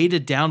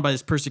weighted down by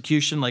this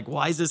persecution. Like,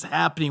 why is this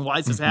happening? Why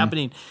is this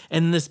happening?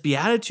 And this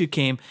beatitude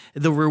came,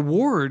 the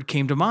reward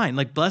came to mind.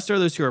 Like, blessed are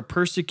those who are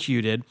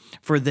persecuted,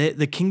 for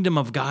the kingdom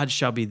of God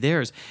shall be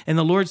theirs. And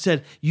the Lord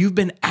said, you've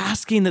been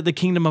asking that the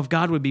kingdom of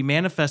God would be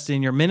manifested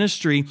in your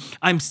ministry.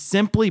 I'm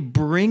simply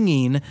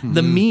bringing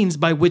the means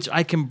by which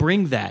I can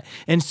bring that.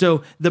 And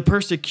so the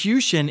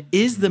persecution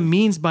is the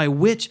means by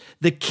which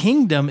the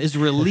kingdom is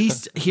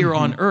released here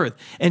on earth.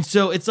 And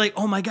so it's like,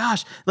 oh my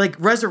gosh, like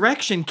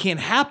resurrection can't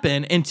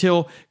happen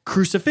until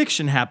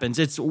crucifixion happens.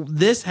 It's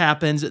this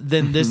happens,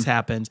 then this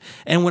happens.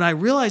 And when I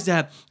realized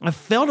that, I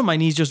fell to my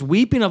knees just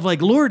weeping of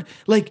like, Lord,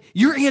 like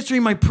you're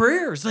answering my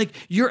prayers. Like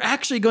you're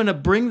actually going to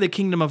bring the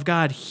kingdom of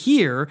God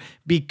here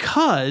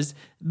because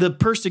the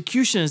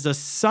persecution is a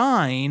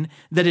sign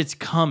that it's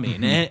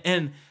coming.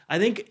 And I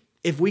think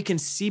if we can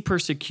see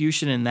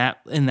persecution in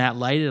that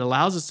light, it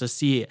allows us to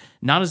see it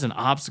not as an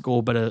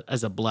obstacle, but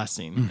as a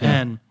blessing.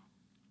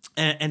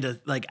 And to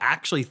like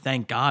actually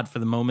thank God for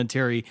the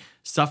momentary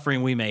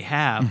suffering we may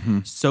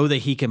have so that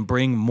he can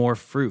bring more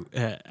fruit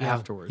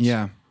afterwards.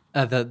 Yeah.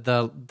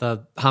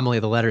 The homily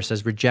of the letter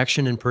says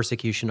rejection and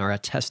persecution are a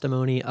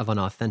testimony of an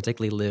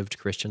authentically lived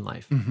Christian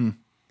life.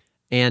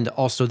 And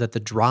also that the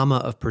drama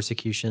of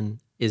persecution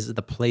is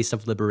the place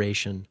of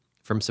liberation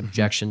from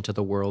subjection to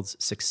the world's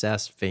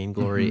success,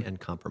 vainglory, and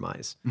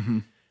compromise.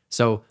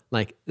 So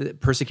like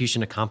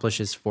persecution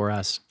accomplishes for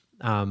us,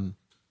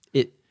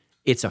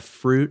 it's a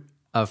fruit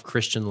of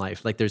Christian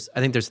life. Like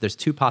I think there's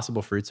two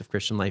possible fruits of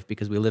Christian life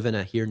because we live in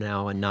a here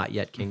now and not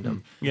yet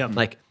kingdom. Yeah.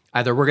 Like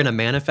either we're going to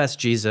manifest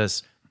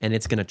Jesus and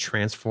it's going to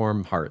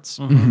transform hearts,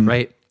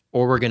 right?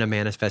 or we're going to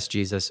manifest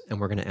Jesus and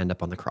we're going to end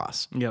up on the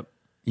cross. Yep.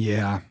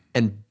 Yeah.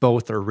 And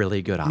both are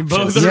really good options.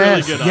 Both are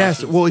really good Yes.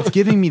 options. Well, it's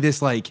giving me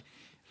this like,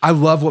 I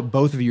love what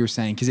both of you are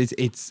saying because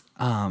it's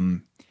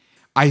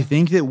I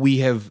think that we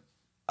have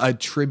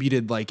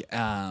attributed like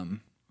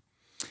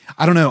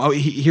I don't know.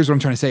 Here's what I'm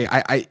trying to say.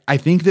 I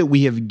think that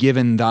we have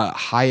given the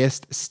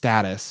highest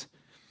status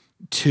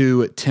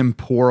to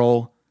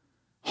temporal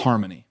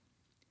harmony.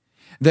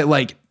 That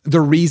like the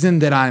reason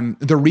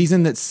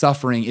that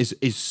suffering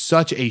is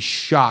such a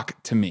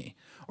shock to me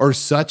or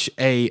such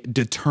a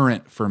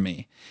deterrent for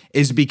me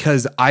is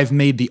because I've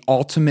made the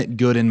ultimate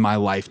good in my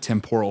life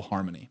temporal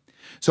harmony.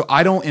 So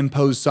I don't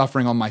impose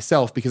suffering on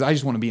myself because I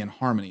just want to be in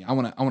harmony. I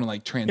want to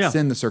like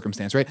transcend the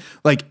circumstance, right?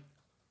 Like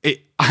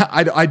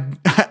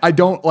I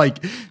don't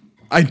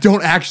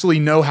actually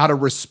know how to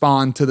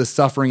respond to the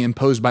suffering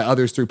imposed by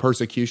others through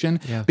persecution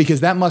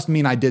because that must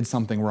mean I did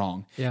something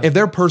wrong. Yeah. If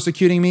they're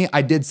persecuting me,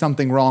 I did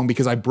something wrong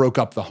because I broke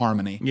up the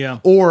harmony. Yeah.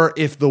 Or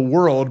if the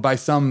world by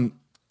some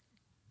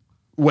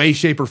way,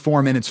 shape, or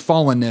form in its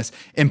fallenness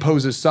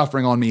imposes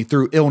suffering on me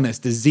through illness,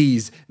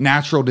 disease,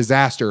 natural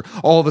disaster,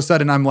 all of a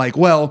sudden I'm like,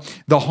 well,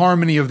 the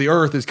harmony of the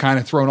earth is kind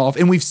of thrown off.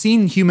 And we've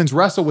seen humans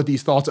wrestle with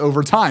these thoughts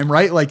over time,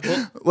 right? Like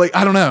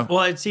I don't know.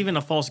 Well, it's even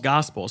a false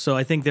gospel. So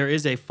I think there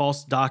is a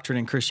false doctrine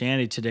in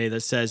Christianity today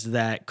that says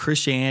that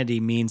Christianity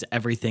means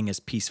everything is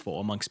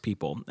peaceful amongst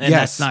people. And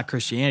that's not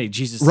Christianity.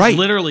 Jesus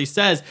literally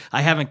says,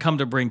 I haven't come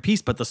to bring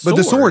peace, but the sword. But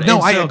the sword, no,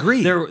 and so I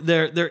agree.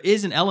 There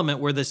is an element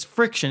where this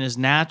friction is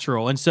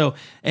natural. And so,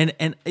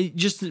 and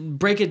just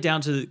break it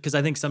down to, because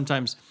I think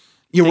sometimes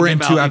we're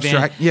into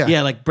abstract.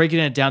 Like breaking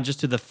it down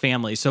just to the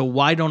family. So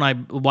why don't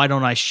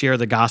I share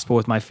the gospel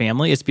with my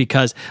family? It's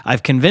because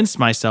I've convinced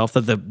myself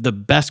that the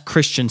best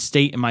Christian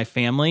state in my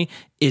family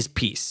is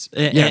peace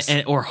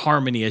or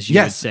harmony, as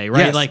you would say,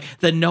 right? Yes. Like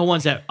that no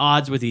one's at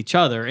odds with each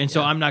other, and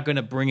so I'm not going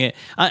to bring it.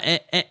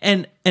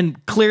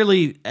 And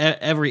clearly,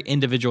 every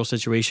individual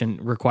situation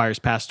requires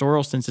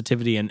pastoral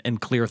sensitivity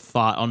and clear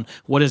thought on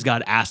what is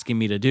God asking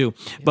me to do.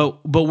 Yeah.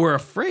 But we're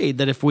afraid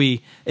that if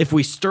we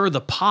stir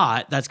the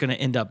pot, that's going to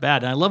end up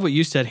bad. And I love what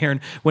you said,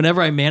 Aaron.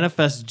 Whenever I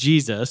manifest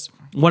Jesus,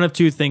 one of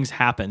two things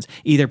happens.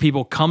 Either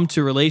people come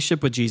to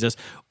relationship with Jesus,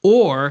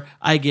 or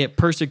I get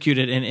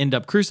persecuted and end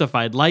up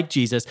crucified like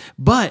Jesus.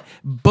 But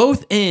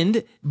both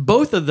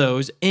of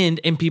those end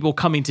in people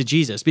coming to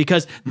Jesus,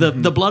 because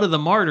the blood of the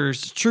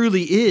martyrs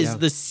truly is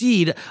the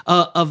seed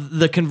of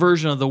the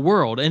conversion of the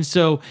world. And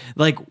so,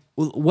 like,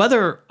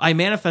 whether I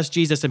manifest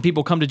Jesus and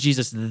people come to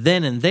Jesus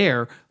then and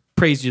there,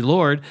 praise you,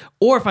 Lord,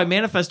 or if I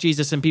manifest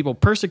Jesus and people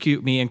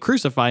persecute me and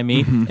crucify me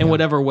in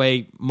whatever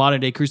way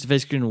modern day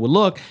crucifixion would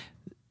look,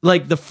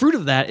 like the fruit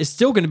of that is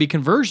still going to be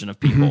conversion of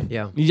people.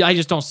 Yeah. I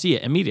just don't see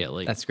it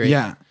immediately. That's great.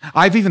 Yeah.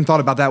 I've even thought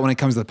about that when it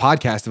comes to the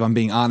podcast, if I'm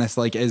being honest.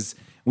 Like, as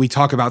we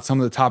talk about some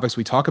of the topics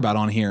we talk about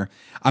on here,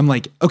 I'm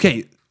like,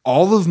 okay,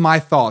 all of my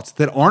thoughts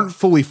that aren't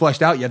fully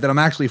fleshed out yet, that I'm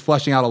actually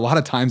fleshing out a lot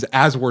of times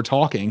as we're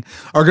talking,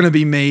 are going to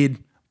be made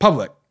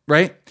public,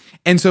 right?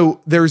 And so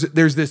there's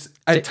this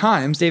at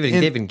times.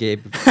 David and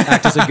Gabe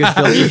act as a good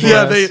filter for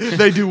us.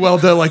 They do well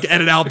to like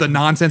edit out the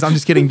nonsense. I'm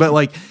just kidding. But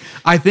like,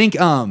 I think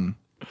I'm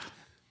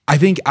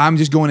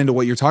just going into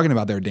what you're talking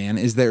about there, Dan,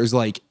 is there's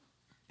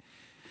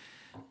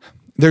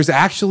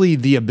actually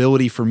the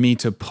ability for me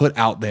to put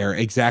out there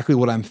exactly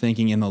what I'm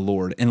thinking in the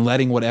Lord and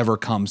letting whatever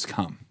comes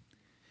come.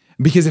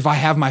 Because if I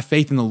have my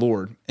faith in the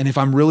Lord, and if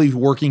I'm really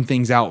working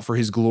things out for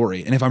his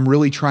glory, and if I'm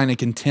really trying to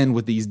contend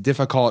with these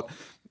difficult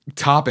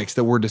topics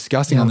that we're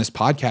discussing on this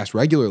podcast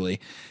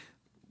regularly,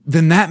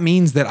 then that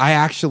means that I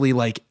actually,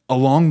 like,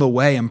 along the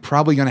way, I'm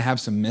probably going to have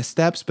some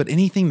missteps, but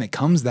anything that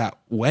comes that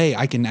way,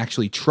 I can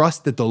actually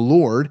trust that the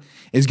Lord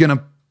is going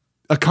to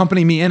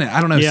accompany me in it. I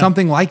don't know,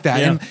 something like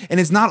that. Yeah. And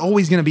it's not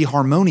always going to be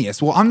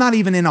harmonious. Well, I'm not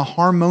even in a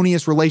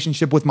harmonious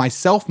relationship with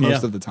myself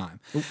most of the time.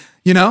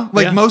 You know,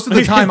 like most of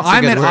the time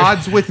I'm at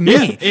odds with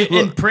me.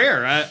 In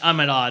prayer,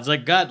 I'm at odds.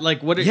 Like, God,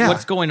 like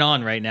what's going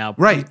on right now?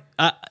 Right.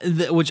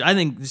 Which I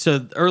think,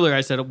 so earlier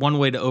I said one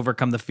way to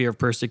overcome the fear of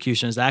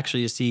persecution is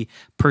actually to see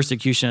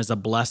persecution as a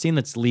blessing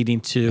that's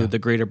leading to the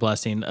greater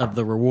blessing of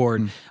the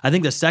reward. I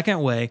think the second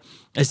way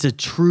is to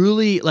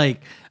truly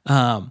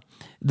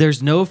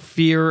there's no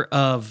fear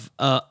of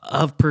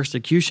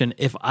persecution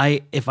if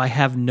I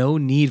have no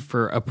need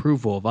for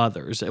approval of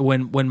others.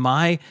 When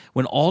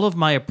all of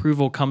my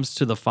approval comes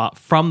to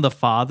from the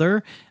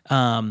Father,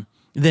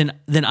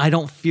 then I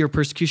don't fear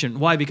persecution.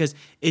 Why? Because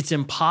it's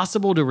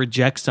impossible to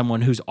reject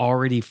someone who's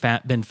already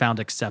been found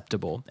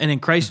acceptable. And in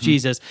Christ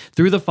Jesus,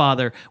 through the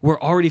Father, we're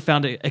already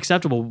found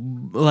acceptable.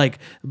 Like,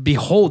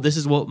 behold, this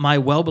is what my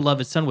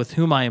well-beloved Son with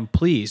whom I am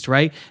pleased,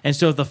 right? And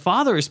so if the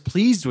Father is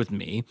pleased with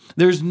me,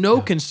 there's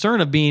no concern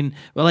of being,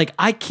 like,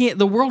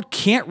 the world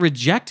can't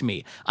reject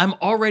me. I'm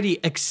already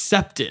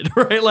accepted,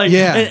 right? Like,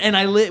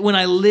 and when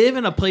I live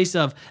in a place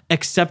of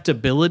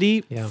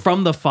acceptability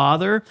from the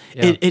Father,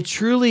 it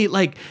truly,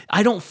 like,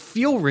 I don't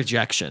feel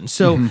rejection.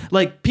 So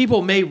like,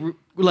 people may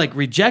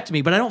reject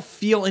me, but I don't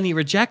feel any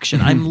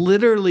rejection. I'm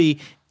literally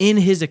in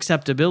his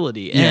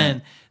acceptability.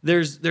 And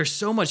there's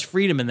so much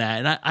freedom in that.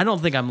 And I don't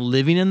think I'm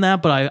living in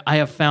that, but I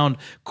have found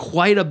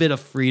quite a bit of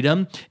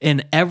freedom.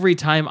 And every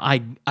time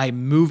I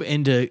move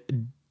into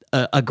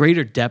a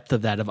greater depth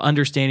of that, of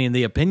understanding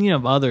the opinion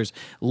of others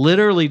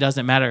literally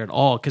doesn't matter at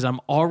all, because I'm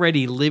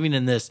already living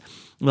in this,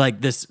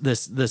 like this,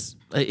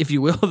 if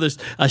you will,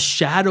 a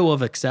shadow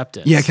of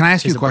acceptance. Yeah. Can I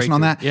ask you a question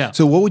on that? Yeah.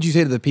 So what would you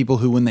say to the people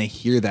who, when they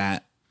hear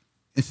that,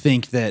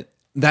 think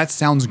that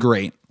sounds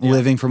great,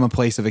 living from a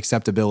place of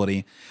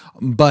acceptability,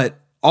 but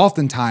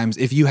oftentimes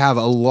if you have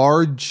a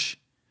large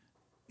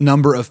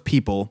number of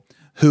people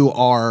who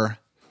are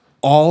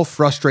all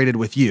frustrated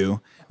with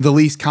you, the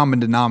least common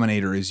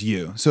denominator is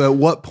you. So at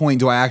what point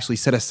do I actually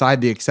set aside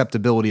the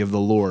acceptability of the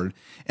Lord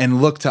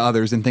and look to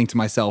others and think to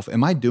myself,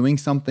 am I doing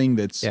something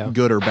that's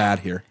good or bad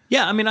here?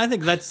 Yeah, I mean, I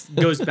think that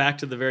goes back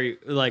to the very,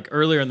 like,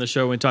 earlier in the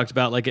show when we talked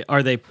about, like,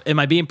 am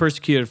I being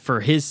persecuted for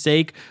his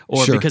sake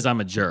or because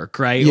I'm a jerk,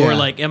 right? Yeah. Or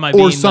like, am I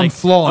being some like,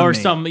 flaw in or me.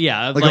 some,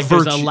 Like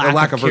there's a a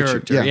lack of virtue.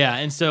 character. Yeah.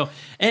 And so,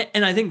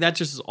 and I think that's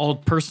just all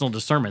personal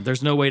discernment.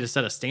 There's no way to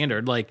set a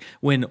standard. Like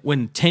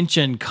when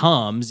tension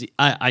comes,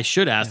 I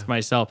should ask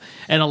myself,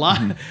 and a lot,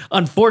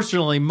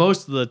 unfortunately,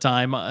 most of the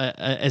time,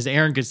 as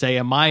Aaron could say,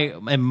 in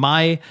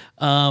my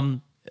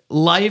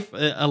life,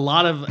 a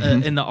lot of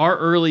in our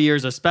early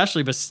years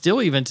especially, but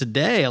still even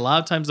today, a lot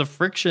of times the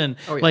friction,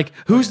 like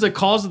who's the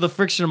cause of the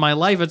friction in my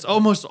life? It's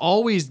almost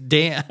always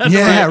Dan.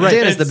 Yeah, right.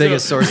 Dan is the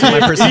biggest source of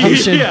my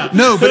persecution.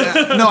 No,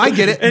 but no, I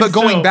get it. But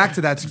going back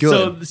to that's good.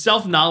 So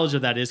self-knowledge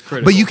of that is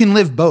critical. But you can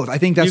live both. I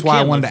think that's why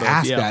I wanted to live both,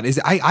 ask that. Is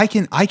I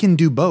can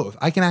do both.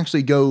 I can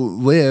actually go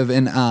live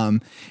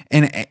and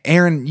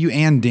Aaron, you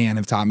and Dan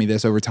have taught me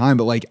this over time,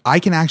 but like I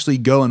can actually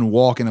go and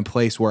walk in a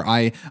place where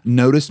I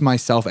notice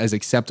myself as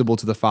acceptable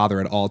to the Father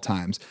at all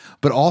times,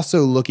 but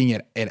also looking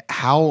at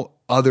how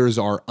others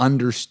are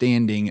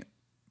understanding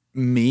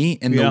me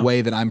in the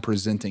way that I'm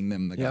presenting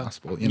them the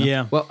gospel. You know?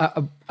 Yeah. Well,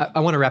 I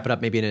want to wrap it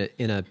up maybe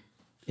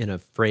in a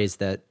phrase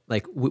that,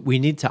 like, we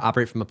need to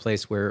operate from a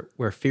place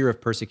where fear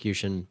of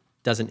persecution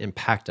doesn't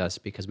impact us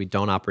because we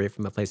don't operate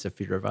from a place of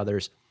fear of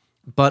others,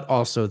 but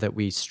also that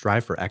we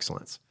strive for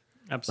excellence.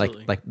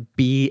 Absolutely. Like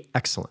be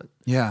excellent.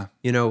 Yeah.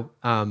 You know,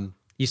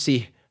 you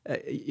see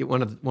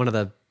one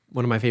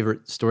of my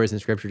favorite stories in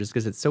Scripture, just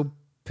because it's so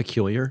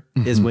peculiar,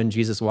 is when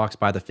Jesus walks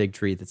by the fig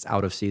tree that's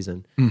out of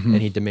season,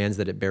 and he demands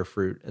that it bear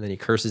fruit, and then he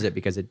curses it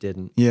because it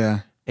didn't.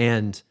 Yeah.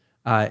 And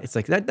it's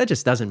like that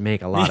just doesn't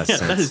make a lot of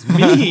sense. That is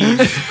mean.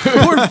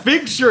 Poor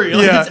fig tree.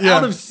 Like, it's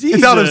out of season.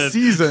 It's out of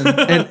season.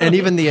 and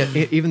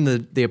even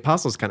the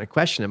apostles kind of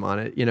question him on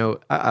it. You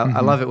know,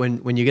 I love it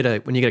when you get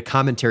a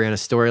commentary on a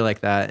story like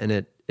that, and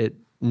it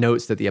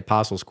notes that the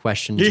apostles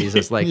questioned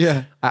Jesus. Like,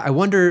 I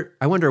wonder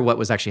what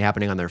was actually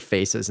happening on their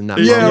faces in that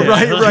moment.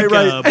 Right.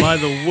 By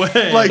the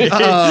way, Like,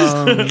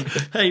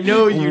 I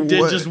know you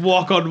did just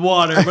walk on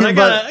water, but I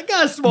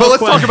got a small But let's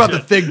question. talk about the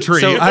fig tree.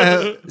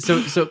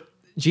 So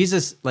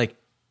Jesus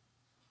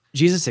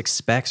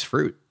expects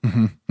fruit,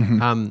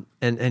 and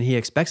he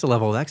expects a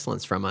level of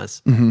excellence from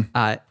us,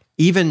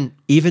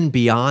 even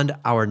beyond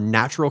our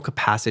natural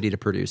capacity to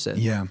produce it.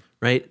 Yeah.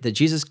 Right. That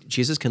Jesus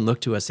can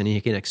look to us and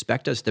he can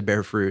expect us to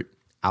bear fruit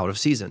out of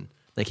season.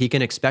 Like he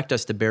can expect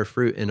us to bear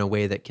fruit in a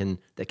way that can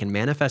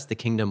manifest the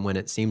kingdom when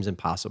it seems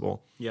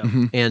impossible. Yeah.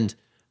 And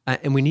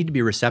we need to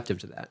be receptive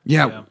to that.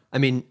 Yeah. I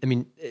mean,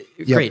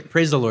 great.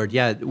 Praise the Lord.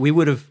 Yeah, we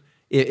would have,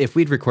 if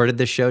we'd recorded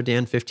this show,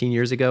 Dan, 15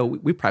 years ago,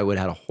 we probably would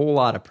have had a whole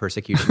lot of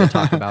persecution to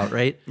talk about,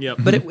 right? Yep.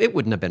 But it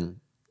wouldn't have been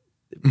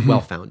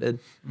well-founded.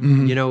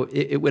 You know,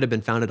 it would have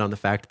been founded on the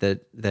fact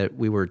that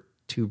we were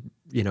two,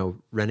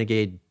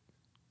 renegade,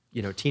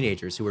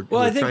 teenagers who were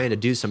trying to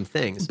do some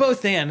things.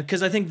 Both and,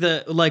 because I think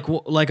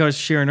like I was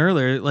sharing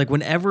earlier, like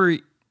whenever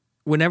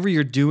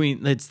you're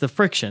doing, it's the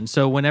friction.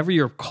 So whenever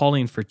you're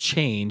calling for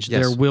change,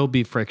 there will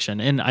be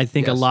friction. And I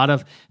think a lot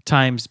of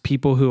times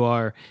people who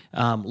are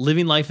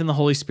living life in the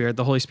Holy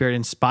Spirit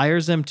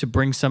inspires them to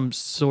bring some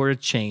sort of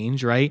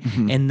change, right?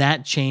 And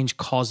that change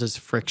causes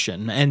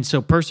friction. And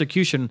so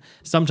persecution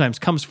sometimes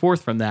comes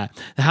forth from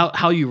that.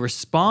 How you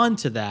respond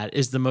to that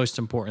is the most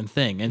important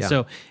thing. And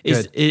so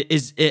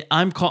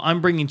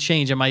I'm bringing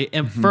change. Am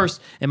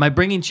I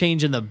bringing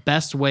change in the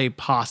best way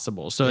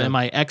possible? So am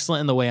I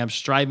excellent in the way I'm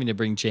striving to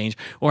bring change?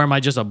 Or am I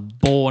just a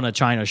bull in a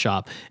china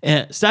shop?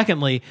 And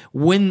secondly,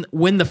 when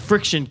the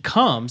friction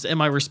comes,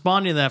 am I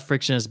responding to that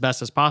friction as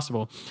best as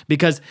possible?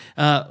 Because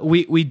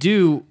we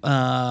do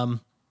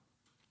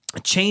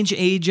change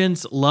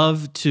agents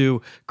love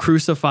to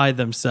crucify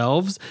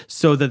themselves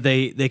so that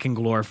they can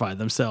glorify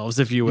themselves,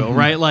 if you will,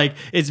 right? Like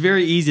it's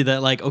very easy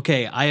that like,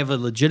 okay, I have a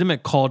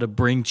legitimate call to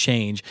bring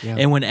change.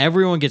 And when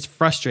everyone gets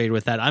frustrated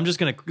with that, I'm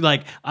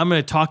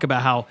gonna talk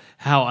about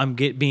how I'm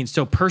being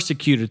so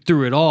persecuted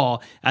through it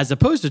all, as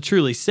opposed to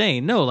truly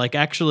saying, no, like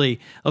actually,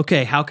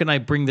 okay, how can I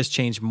bring this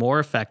change more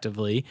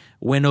effectively,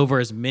 win over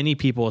as many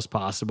people as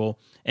possible,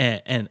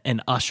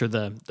 and usher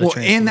the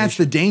and that's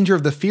the danger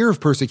of the fear of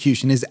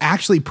persecution, is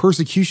actually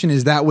persecution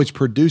is that which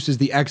produces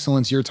the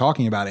excellence you're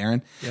talking about,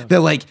 Aaron. That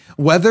like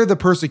whether the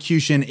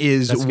persecution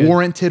is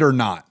warranted or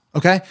not,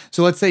 Okay.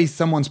 So let's say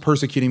someone's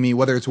persecuting me,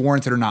 whether it's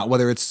warranted or not,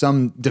 whether it's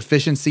some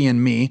deficiency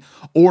in me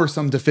or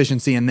some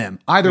deficiency in them.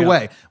 Either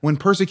way, when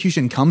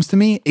persecution comes to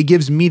me, it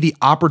gives me the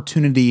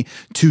opportunity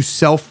to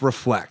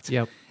self-reflect.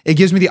 Yep. It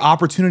gives me the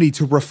opportunity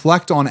to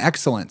reflect on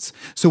excellence.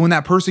 So when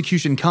that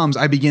persecution comes,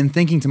 I begin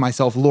thinking to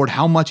myself, Lord,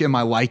 how much am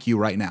I like you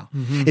right now?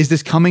 Is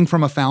this coming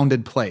from a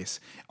founded place?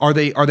 Are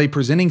they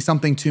presenting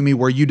something to me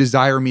where you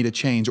desire me to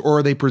change? Or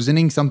are they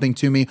presenting something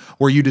to me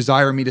where you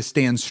desire me to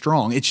stand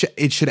strong? It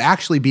should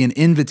actually be an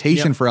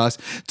invitation for us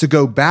to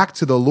go back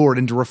to the Lord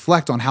and to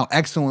reflect on how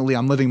excellently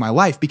I'm living my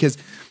life, because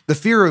the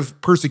fear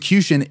of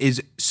persecution is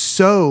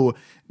so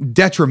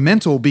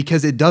detrimental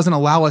because it doesn't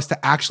allow us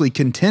to actually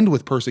contend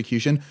with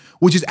persecution,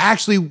 which is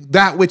actually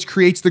that which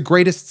creates the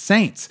greatest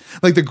saints.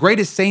 Like the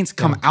greatest saints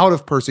come out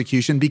of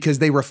persecution because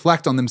they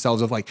reflect on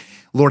themselves of like,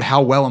 Lord,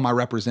 how well am I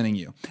representing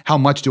you? How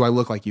much do I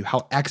look like you?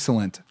 How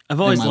excellent I've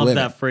always am I loved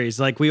living? that phrase.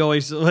 Like we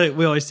always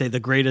say the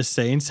greatest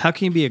saints. How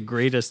can you be a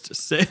greatest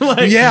saint?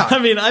 Yeah. I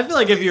mean, I feel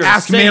like if you're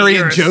Ask a saint, Mary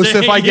you're and a Joseph,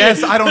 saint. I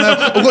guess. I don't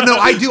know. Well, no,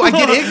 I do. I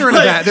get ignorant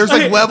of that. There's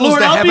like levels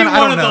Lord, to I'll heaven. Be I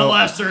don't one know. Of the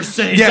lesser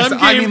saints. Yes, I'm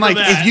I game mean, for like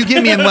that. if you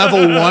get me in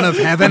level 1 of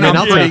heaven, I'm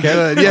I'll pretty take it.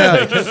 good.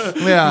 Yeah,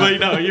 yeah. But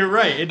no, you're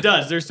right. It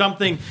does. There's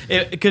something.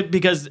 It could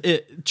because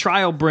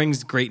trial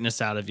brings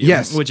greatness out of you.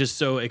 Yes. which is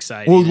so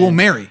exciting. Well,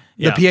 Mary,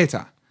 the Yeah.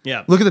 Pieta.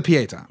 Yeah. Look at the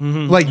Pieta.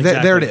 Like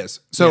there it exactly. is.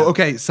 So,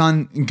 okay,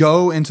 son,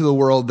 go into the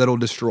world that'll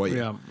destroy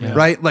you. Yeah.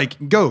 Right?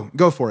 Like go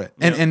for it.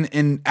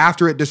 And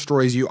after it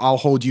destroys you, I'll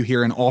hold you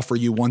here and offer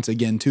you once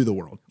again to the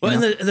world.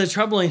 Well, and the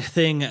troubling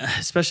thing,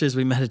 especially as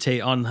we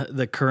meditate on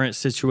the current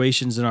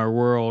situations in our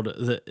world,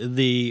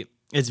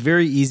 it's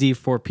very easy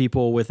for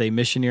people with a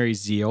missionary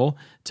zeal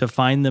to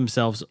find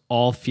themselves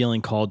all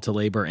feeling called to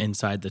labor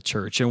inside the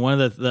church. And one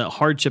of the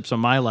hardships of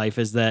my life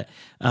is that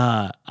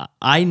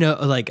I know,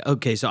 like,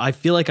 okay, so I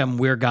feel like I'm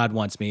where God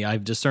wants me.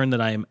 I've discerned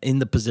that I am in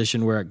the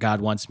position where God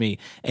wants me.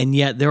 And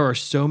yet there are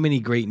so many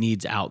great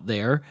needs out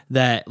there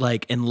that,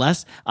 like,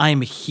 unless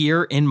I'm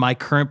here in my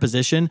current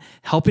position,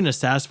 helping to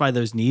satisfy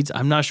those needs,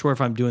 I'm not sure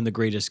if I'm doing the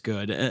greatest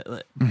good.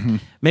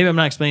 Maybe I'm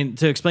not explaining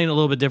it a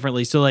little bit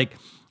differently. So, like,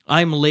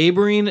 I'm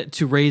laboring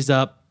to raise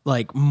up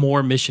like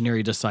more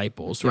missionary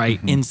disciples, right,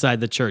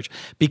 inside the church.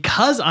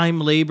 Because I'm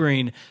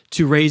laboring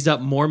to raise up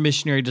more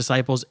missionary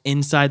disciples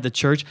inside the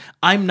church,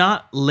 I'm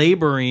not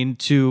laboring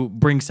to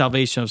bring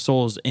salvation of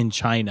souls in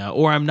China,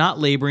 or I'm not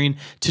laboring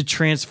to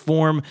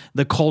transform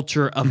the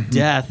culture of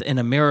death in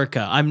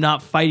America. I'm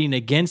not fighting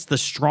against the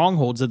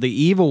strongholds that the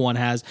evil one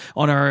has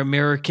on our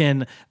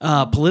American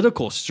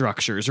political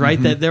structures,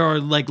 right? That there are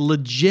like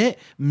legit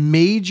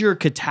major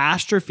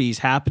catastrophes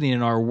happening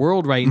in our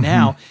world right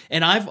now,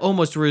 and I've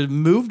almost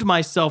removed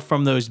myself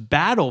from those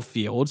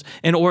battlefields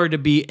in order to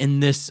be in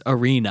this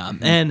arena.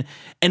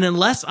 And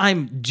unless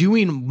I'm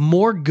doing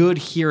more good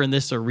here in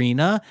this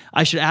arena,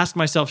 I should ask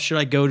myself, should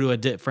I go to a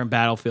different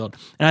battlefield?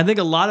 And I think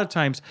a lot of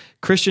times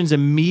Christians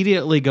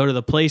immediately go to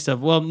the place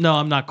of, well, no,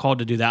 I'm not called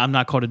to do that. I'm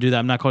not called to do that.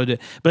 I'm not called to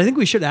do it. But I think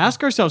we should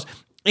ask ourselves,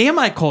 am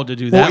I called to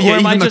do that? Well, yeah, or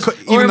am I even just, the-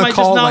 even or am the I just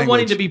call not language.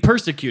 wanting to be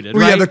persecuted,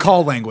 Well, right? yeah, the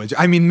call language.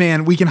 I mean,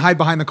 man, we can hide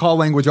behind the call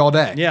language all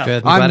day. Yeah.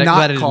 Good. I'm glad I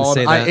not didn't called.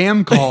 say I that.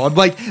 am called.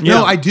 Like,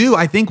 no, I do.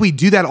 I think we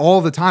do that all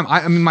the time.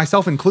 I mean,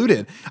 myself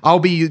included. I'll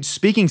be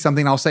speaking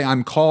something. I'll say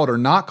I'm called or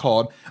not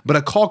called, but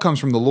a call comes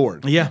from the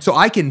Lord. Yeah. So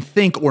I can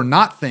think or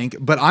not think,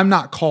 but I'm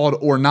not called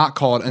or not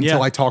called until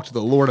Yeah. I talk to the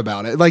Lord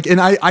about it. Like,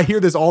 and I hear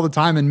this all the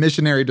time in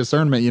missionary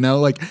discernment. You know,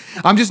 like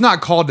I'm just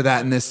not called to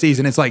that in this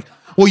season. It's like,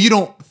 well, you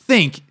don't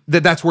think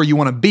that that's where you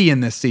want to be in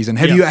this season.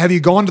 Have you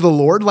gone to the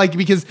Lord? Like,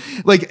 because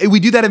like we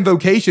do that in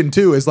vocation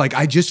too, is like,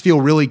 I just feel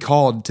really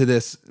called to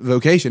this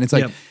vocation. It's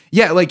like,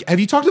 yeah, like, have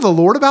you talked to the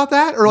Lord about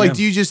that? Or like,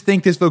 do you just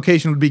think this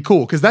vocation would be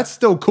cool? Cause that's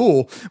still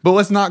cool, but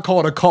let's not call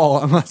it a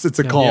call unless it's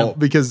a call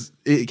because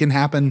it can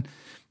happen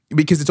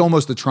because it's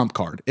almost the trump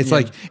card. It's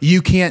like,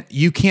 you can't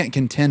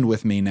contend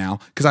with me now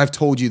because I've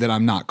told you that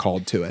I'm not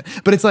called to it,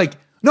 but it's like,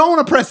 no, I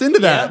want to press into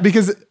that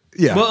because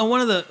well, and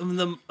one of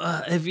the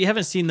if you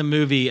haven't seen the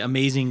movie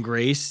Amazing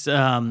Grace,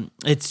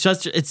 it's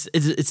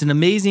an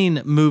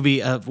amazing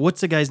movie of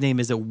what's the guy's name?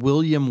 Is it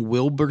William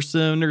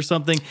Wilberson or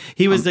something?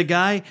 He was the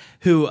guy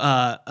who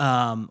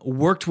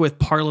worked with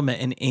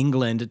Parliament in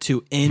England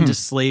to end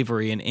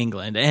slavery in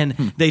England, and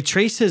they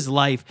trace his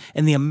life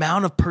and the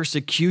amount of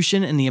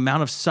persecution and the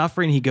amount of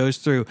suffering he goes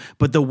through,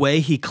 but the way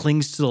he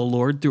clings to the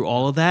Lord through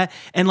all of that,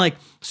 and like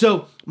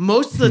so.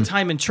 Most of the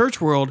time in church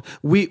world,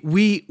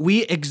 we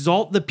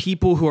exalt the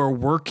people who are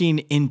working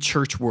in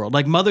church world.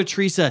 Like Mother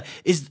Teresa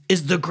is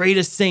the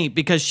greatest saint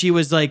because she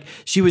was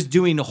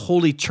doing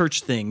holy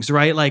church things,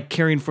 right? Like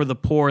caring for the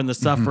poor and the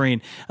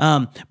suffering.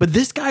 But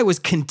this guy was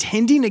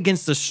contending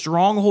against the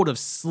stronghold of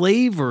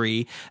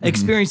slavery,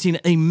 experiencing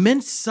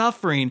immense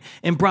suffering,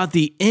 and brought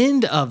the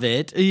end of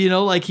it. You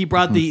know, like he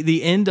brought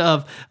the end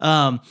of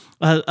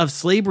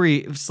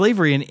slavery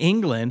in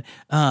England.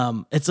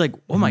 It's like,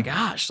 oh my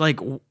gosh, like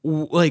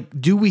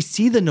do we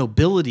see the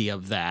nobility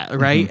of that,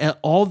 right?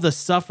 All the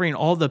suffering,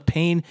 all the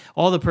pain,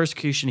 all the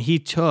persecution he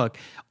took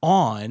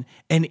on,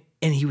 and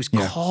he was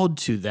called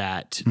to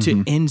that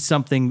to end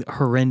something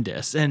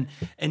horrendous. And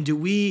do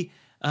we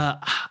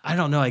I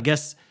don't know. I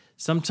guess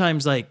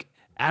sometimes like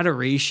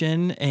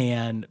adoration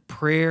and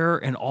prayer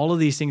and all of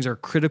these things are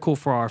critical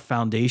for our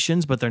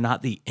foundations, but they're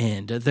not the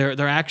end.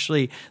 They're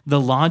actually the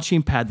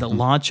launching pad that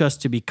launch us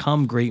to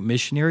become great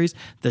missionaries,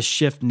 that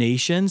shift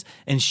nations.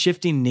 And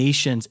shifting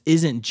nations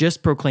isn't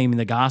just proclaiming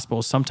the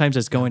gospel. Sometimes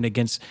it's going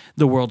against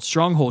the world's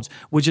strongholds,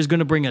 which is going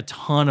to bring a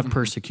ton of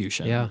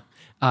persecution. Yeah.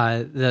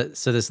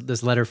 So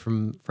this letter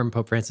from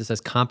Pope Francis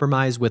says,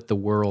 compromise with the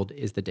world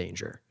is the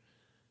danger.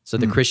 So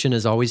the Christian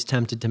is always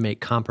tempted to make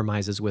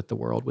compromises with the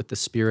world, with the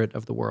spirit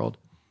of the world.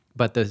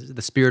 But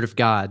the Spirit of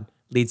God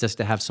leads us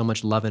to have so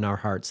much love in our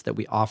hearts that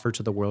we offer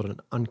to the world an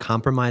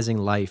uncompromising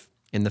life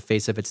in the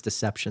face of its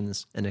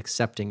deceptions and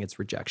accepting its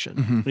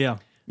rejection. Yeah.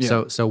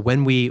 So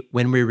when we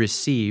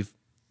receive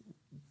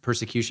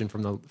persecution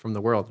from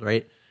the world,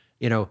 right?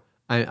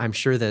 I'm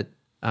sure that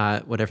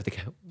whatever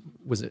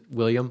was it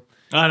William?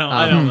 I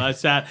don't know. That's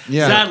sad.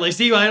 Yeah. Sadly,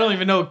 see, I don't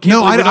even know.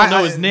 I don't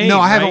know his name. No,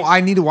 I right? haven't.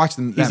 I need to watch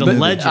them. He's a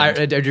legend.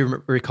 I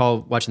do recall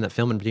watching that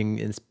film and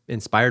being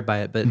inspired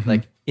by it. But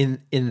like in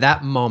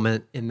that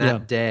moment, in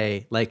that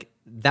day, like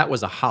that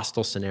was a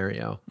hostile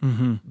scenario.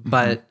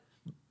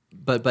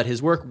 But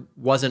his work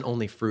wasn't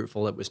only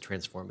fruitful; it was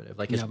transformative.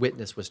 Like his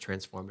witness was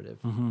transformative.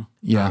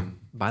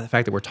 By the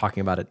fact that we're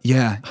talking about it,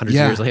 hundreds of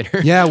years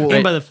later. Yeah, well,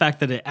 and by the fact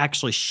that it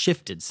actually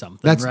shifted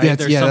something. That's right?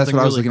 that's what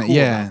I was looking cool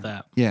at. about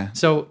that. Yeah.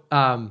 So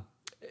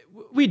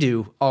we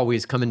do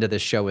always come into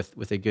this show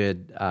with a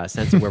good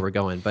sense of where we're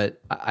going,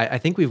 but I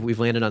think we've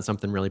landed on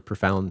something really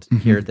profound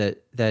here.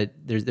 That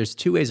there's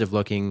two ways of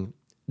looking.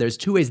 There's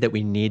two ways that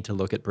we need to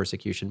look at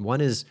persecution.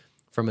 One is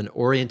from an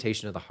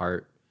orientation of the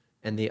heart,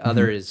 and the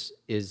other is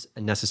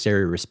a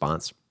necessary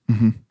response.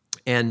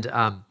 And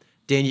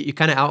Dan, you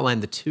kind of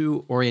outlined the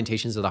two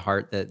orientations of the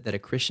heart that a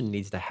Christian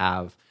needs to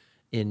have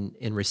in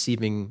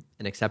receiving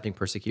and accepting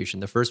persecution.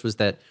 The first was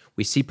that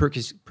we see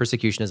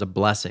persecution as a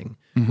blessing,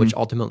 which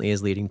ultimately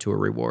is leading to a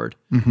reward,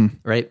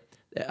 right?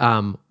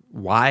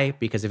 Why?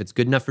 Because if it's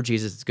good enough for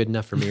Jesus, it's good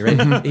enough for me, right?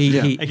 I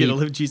get to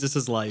live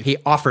Jesus's life. He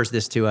offers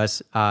this to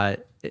us.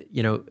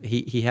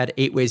 He had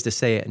 8 ways to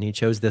say it, and he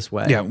chose this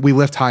way. Yeah, we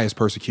lift high as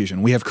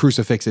persecution. We have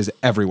crucifixes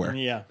everywhere.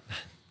 Yeah.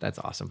 That's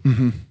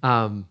awesome.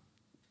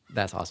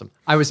 That's awesome.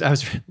 I was a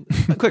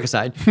quick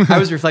aside. I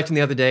was reflecting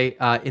the other day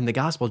in the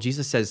gospel.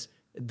 Jesus says,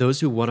 those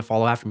who want to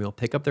follow after me will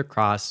pick up their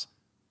cross.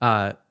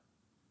 What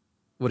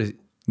is it?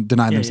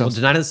 Deny themselves.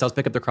 Deny themselves,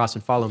 pick up their cross,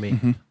 and follow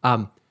me.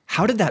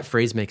 How did that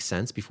phrase make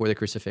sense before the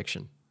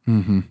crucifixion?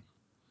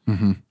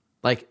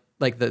 Like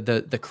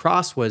the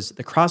cross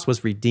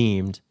was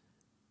redeemed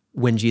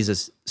when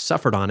Jesus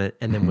suffered on it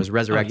and then was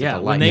resurrected to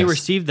life. When they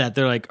received that,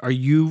 they're like, "Are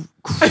you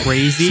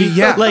crazy?"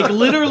 Like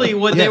literally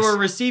what they were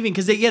receiving,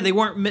 because they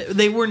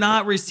were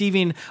not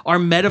receiving our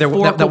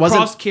metaphorical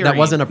cross carrying. That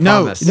wasn't a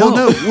promise.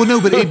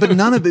 But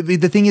none of it.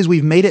 The thing is,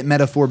 we've made it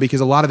metaphor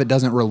because a lot of it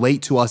doesn't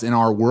relate to us in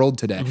our world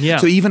today. Yeah.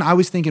 So even I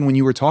was thinking when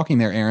you were talking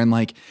there, Aaron,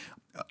 like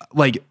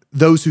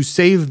those who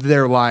save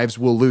their lives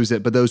will lose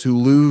it, but those who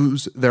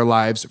lose their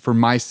lives for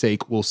my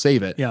sake will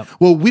save it. Yeah.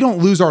 Well, we don't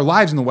lose our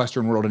lives in the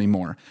Western world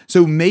anymore.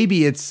 So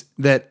maybe it's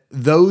that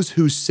those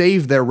who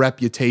save their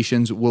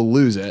reputations will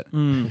lose it,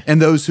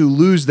 and those who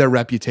lose their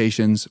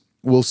reputations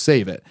will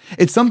save it.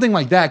 It's something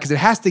like that, because it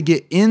has to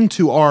get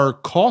into our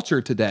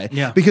culture today.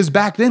 Yeah. Because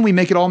back then we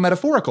make it all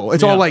metaphorical.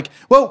 It's all like,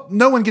 well,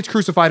 no one gets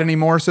crucified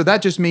anymore, so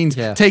that just means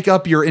take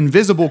up your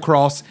invisible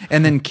cross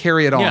and then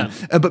carry it on.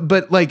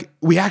 But like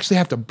we actually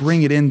have to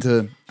bring it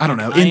into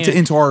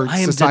into our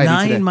society today. I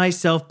am denying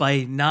myself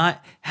by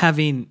not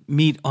having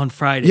meat on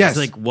Fridays. Yes.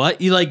 Like what?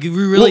 You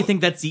really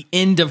think that's the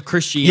end of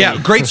Christianity?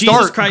 Yeah, great Jesus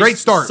start. Christ Great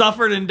start.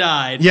 Suffered and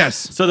died. Yes.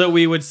 So that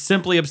we would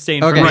simply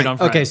abstain from meat on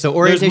Friday. Okay, so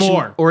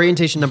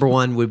orientation number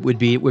one would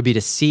be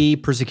to see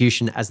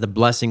persecution as the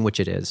blessing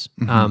which it is.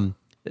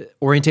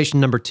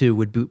 Orientation number two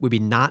would be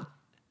not,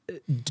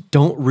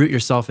 don't root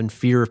yourself in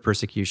fear of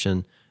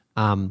persecution.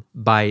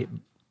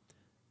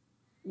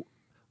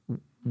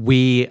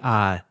 We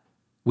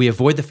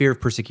avoid the fear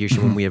of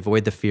persecution when we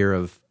avoid the fear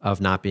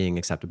of not being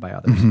accepted by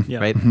others,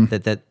 right?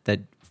 That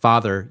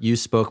Father, you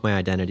spoke my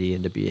identity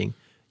into being.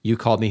 You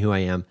called me who I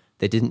am.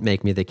 They didn't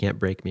make me, they can't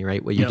break me,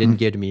 right? What you didn't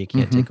give to me, you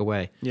can't take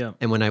away. Yeah.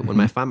 And when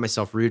I find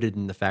myself rooted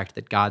in the fact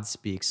that God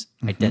speaks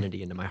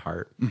identity into my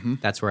heart,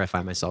 that's where I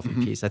find myself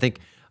in peace. I think,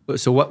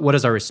 so what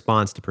does our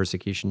response to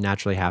persecution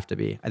naturally have to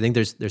be? I think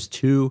there's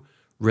two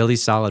really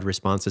solid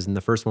responses, and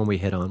the first one we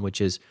hit on, which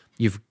is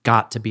you've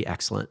got to be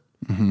excellent.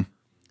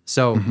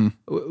 So,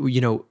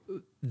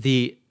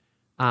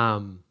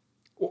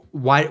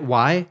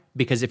 why?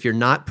 Because if you're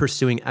not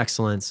pursuing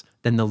excellence,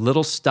 then the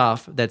little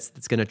stuff that's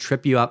going to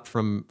trip you up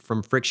from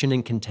friction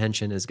and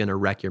contention is going to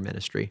wreck your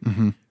ministry,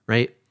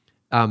 right?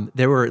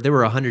 There were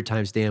 100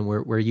 times, Dan,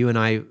 where you and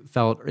I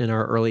felt in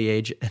our early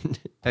age, and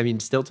I mean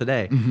still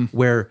today,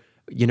 where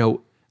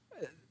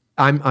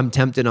I'm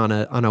tempted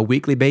on a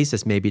weekly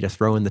basis maybe to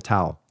throw in the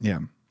towel,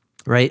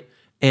 right?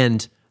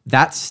 And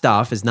that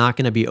stuff is not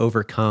going to be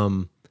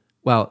overcome.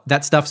 Well,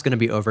 that stuff's going to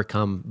be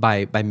overcome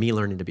by me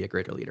learning to be a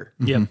greater leader.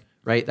 Yeah.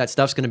 Right. That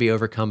stuff's going to be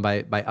overcome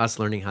by us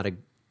learning how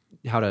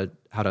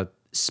to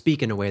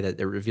speak in a way that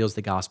reveals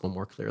the gospel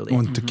more clearly.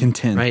 Want to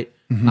contend. Right.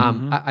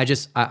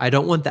 I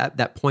don't want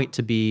that point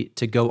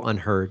to go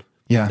unheard.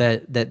 Yeah.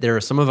 That there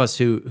are some of us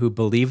who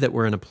believe that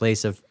we're in a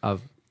place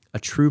of a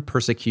true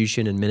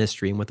persecution in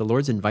ministry, and what the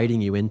Lord's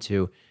inviting you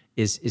into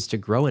is to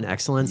grow in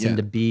excellence and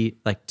to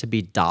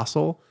be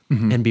docile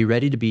and be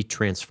ready to be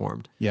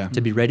transformed. Yeah.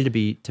 To be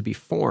ready to be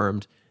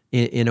formed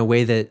in a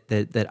way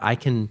that I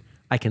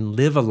can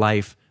live a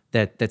life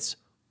that's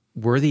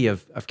worthy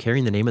of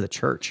carrying the name of the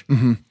church.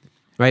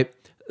 Right.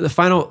 The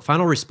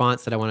final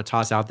response that I want to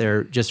toss out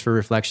there just for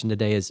reflection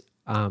today is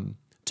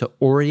to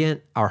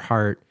orient our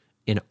heart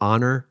in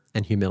honor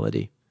and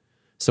humility.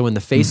 So in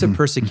the face of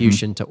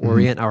persecution, to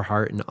orient our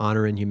heart in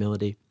honor and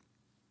humility.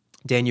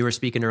 Dan, you were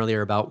speaking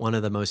earlier about one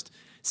of the most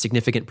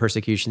significant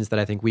persecutions that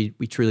I think we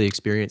truly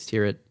experienced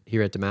here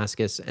at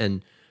Damascus,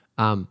 and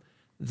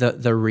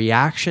the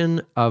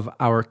reaction of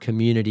our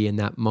community in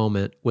that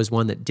moment was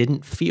one that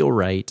didn't feel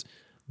right,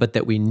 but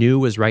that we knew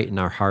was right in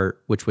our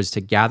heart, which was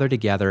to gather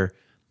together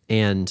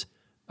and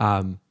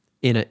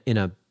in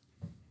a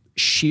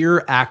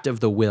sheer act of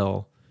the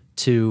will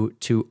to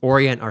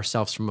orient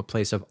ourselves from a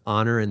place of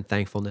honor and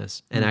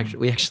thankfulness. And I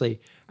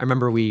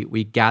remember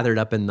we gathered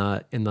up in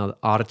the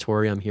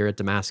auditorium here at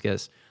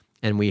Damascus,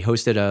 and we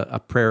hosted a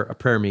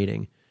prayer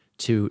meeting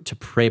to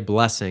pray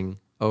blessing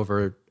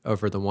over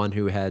the one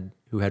who had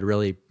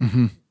really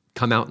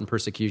come out in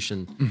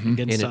persecution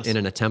in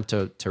an attempt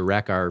to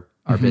wreck our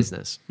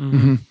business.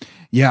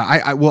 Yeah,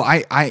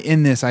 I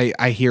in this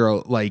I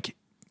hear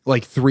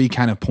like three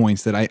kind of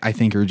points that I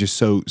think are just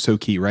so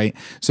key, right?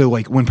 So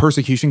like when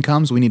persecution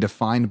comes, we need to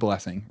find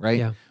blessing, right?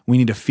 Yeah. We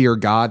need to fear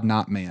God,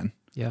 not man.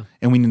 Yeah.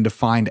 And we need to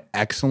find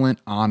excellence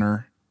and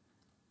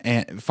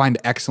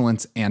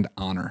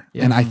honor.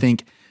 Yeah. And I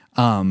think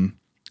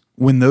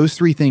when those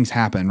three things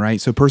happen,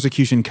 right? So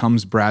persecution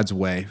comes Brad's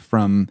way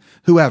from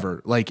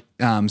whoever, like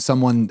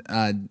someone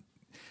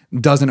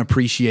doesn't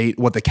appreciate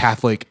what the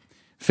Catholic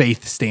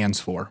faith stands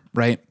for,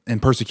 right?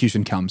 And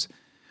persecution comes.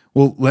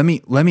 Well, let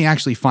me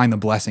actually find the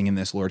blessing in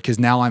this, Lord, because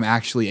now I'm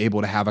actually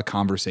able to have a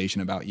conversation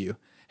about you.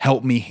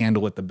 Help me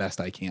handle it the best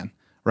I can,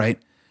 right?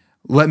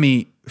 Let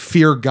me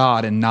fear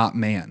God and not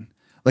man.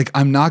 Like,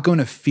 I'm not going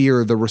to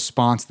fear the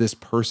response this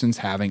person's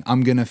having.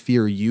 I'm going to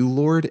fear you,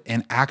 Lord,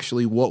 and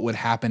actually what would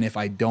happen if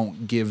I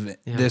don't give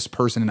this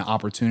person an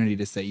opportunity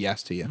to say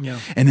yes to you. Yeah.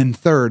 And then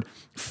third,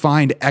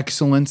 find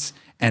excellence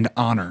and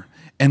honor.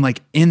 And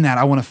like in that,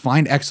 I want to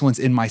find excellence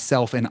in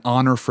myself and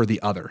honor for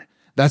the other.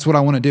 That's what I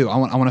want to do. I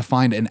want to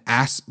find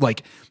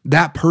like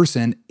that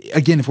person.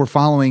 Again, if we're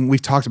following,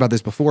 we've talked about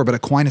this before, but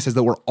Aquinas says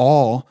that we're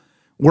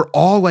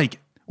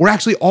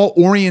actually all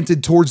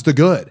oriented towards the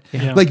good.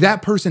 Yeah. Like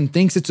that person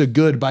thinks it's a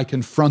good by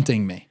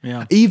confronting me.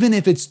 Yeah. Even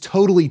if it's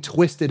totally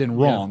twisted and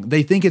wrong,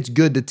 they think it's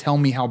good to tell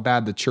me how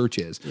bad the church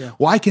is. Yeah.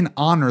 Well, I can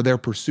honor their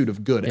pursuit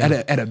of good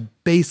at a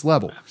base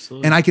level.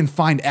 Absolutely. And I can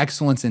find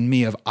excellence in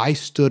me of I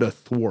stood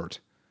athwart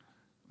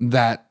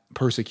that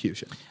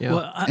persecution. Yeah.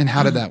 Well, and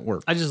how did that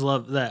work? I just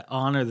love that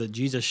honor that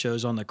Jesus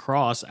shows on the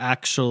cross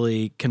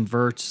actually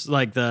converts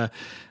like the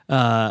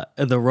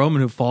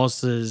Roman who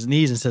falls to his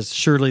knees and says,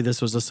 surely this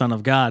was the Son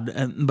of God.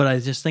 But I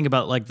just think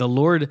about like the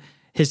Lord,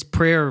 his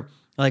prayer,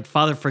 like,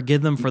 Father,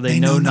 forgive them for they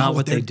know not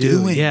what they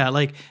do. Doing. Yeah,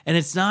 like, and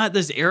it's not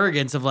this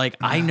arrogance of like,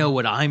 I know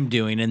what I'm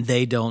doing and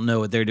they don't know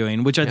what they're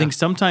doing, which I think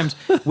sometimes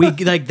we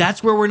like,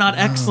 that's where we're not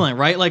excellent,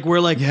 right? Like, we're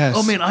like,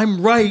 oh man,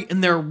 I'm right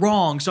and they're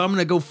wrong, so I'm going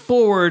to go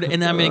forward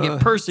and I'm going to get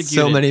persecuted.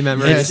 So many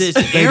memories.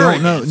 It's they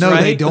don't know. No,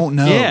 right? They don't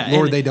know. Yeah,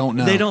 Lord, they don't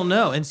know. They don't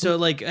know. And so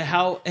like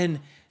and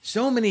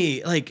so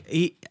many, like,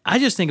 I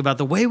just think about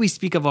the way we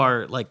speak of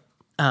our, like,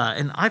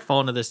 and I fall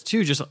into this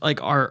too, just like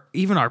our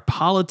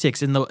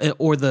politics and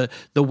the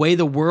way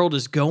the world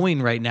is going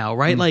right now,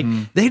 right? Like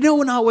they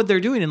know not what they're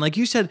doing, and like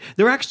you said,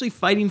 they're actually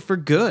fighting for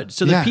good.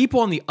 So the people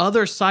on the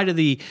other side of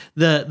the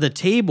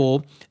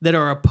table that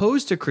are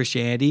opposed to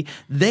Christianity,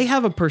 they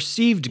have a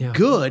perceived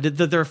good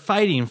that they're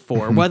fighting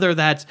for, whether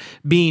that's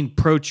being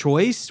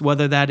pro-choice,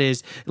 whether that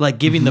is like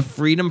giving the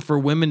freedom for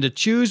women to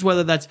choose,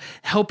 whether that's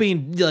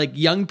helping like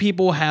young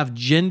people have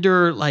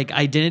gender like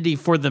identity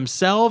for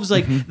themselves.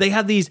 Like they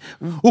have these.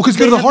 Well, because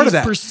go to the heart of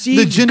that.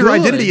 The gender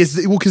identity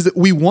is because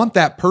we want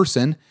that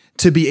person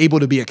to be able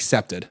to be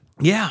accepted.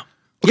 Yeah.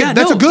 Okay, yeah,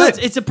 that's a good.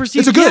 It's a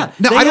perceived. It's a good.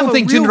 Yeah, no, I don't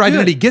think gender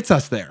identity gets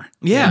us there.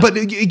 Yeah, but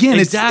again,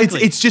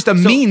 it's just a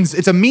means.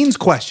 It's a means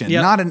question.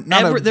 Yeah,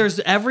 there's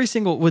every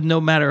single with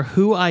no matter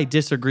who I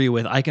disagree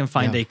with, I can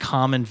find a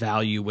common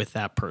value with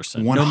that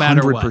person, 100%. No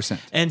matter what.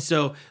 And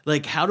so,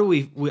 like, how do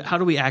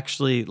we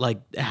actually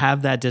like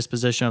have that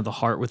disposition of the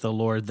heart with the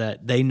Lord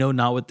that they know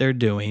not what they're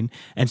doing,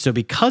 and so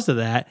because of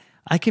that,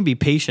 I can be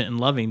patient and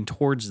loving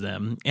towards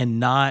them and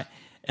not.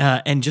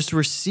 And just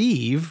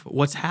receive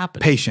what's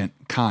happening. Patient,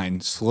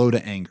 kind, slow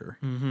to anger,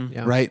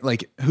 right?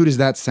 Like, who does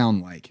that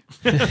sound like?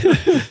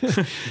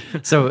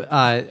 So,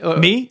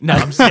 me? No,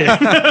 I'm just kidding.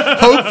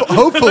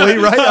 Hopefully,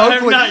 right?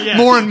 Hopefully,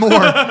 more and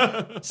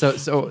more.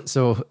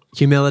 So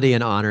humility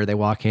and honor, they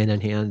walk hand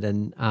in hand,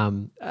 and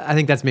I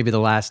think that's maybe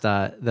the last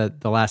thought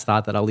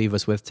that I'll leave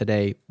us with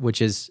today,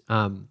 which is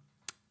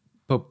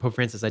Pope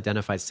Francis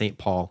identifies St.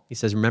 Paul. He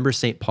says, remember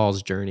St.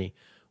 Paul's journey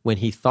when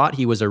he thought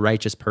he was a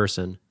righteous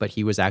person, but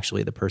he was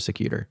actually the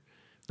persecutor,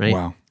 right?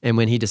 Wow. And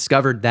when he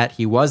discovered that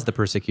he was the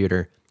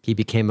persecutor, he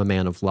became a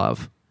man of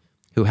love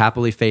who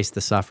happily faced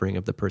the suffering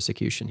of the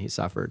persecution he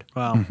suffered.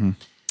 Wow. Mm-hmm.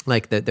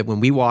 Like that when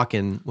we walk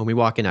in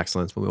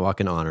excellence, when we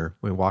walk in honor,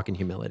 when we walk in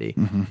humility,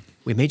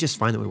 we may just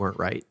find that we weren't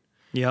right.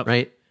 Yep.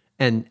 Right.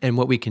 And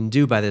what we can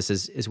do by this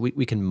is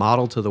we can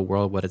model to the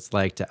world what it's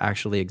like to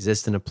actually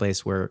exist in a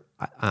place where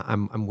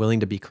I'm willing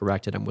to be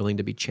corrected, I'm willing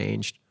to be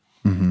changed,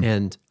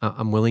 and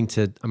I'm willing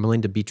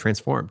to be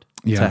transformed.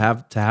 Yeah.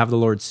 To have the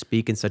Lord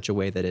speak in such a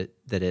way that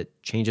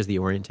it changes the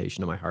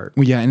orientation of my heart.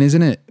 Well, yeah, and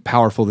isn't it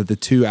powerful that the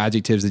two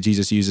adjectives that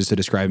Jesus uses to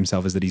describe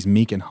himself is that he's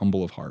meek and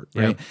humble of heart,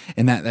 right? Yeah.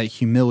 And that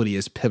humility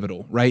is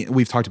pivotal, right?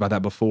 We've talked about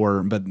that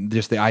before, but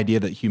just the idea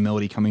that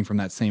humility coming from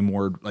that same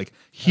word, like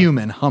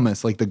human,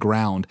 humus, like the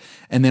ground,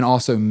 and then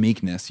also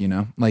meekness,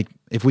 like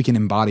if we can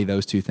embody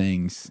those two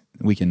things,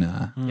 we can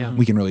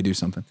really do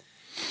something.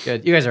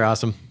 Good. You guys are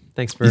awesome.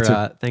 Thanks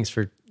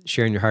for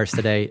sharing your hearts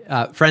today.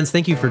 Friends,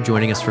 thank you for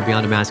joining us for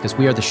Beyond Damascus.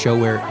 We are the show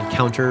where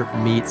encounter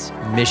meets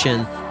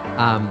mission.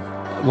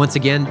 Once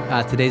again,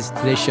 today's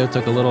show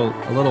took a little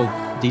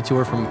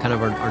detour from kind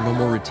of our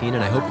normal routine,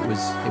 and I hope it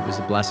was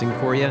a blessing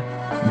for you.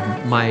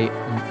 My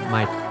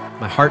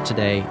heart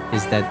today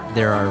is that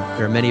there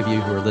are many of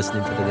you who are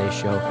listening to today's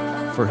show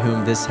for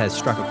whom this has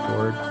struck a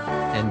chord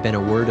and been a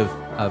word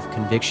of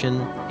conviction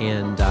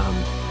and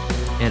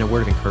a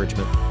word of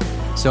encouragement.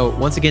 So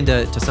once again,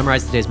 to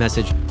summarize today's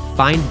message,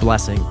 find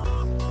blessing,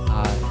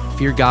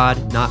 fear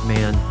God, not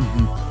man,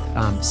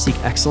 seek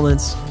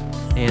excellence,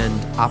 and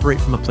operate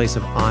from a place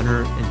of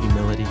honor and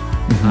humility.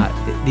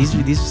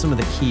 These are some of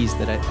the keys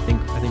that I think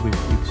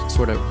we've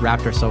sort of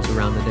wrapped ourselves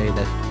around today.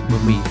 That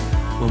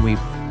when we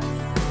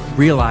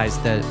realize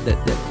that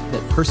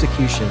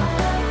persecution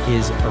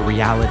is a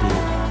reality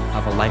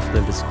of a life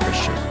lived as a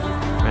Christian,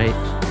 right?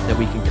 That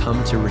we can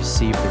come to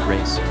receive the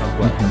grace of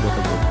what the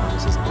Lord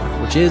promises in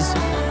life, which is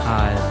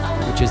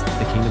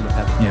the kingdom of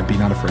heaven. Yeah, be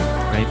not afraid.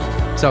 Right?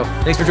 So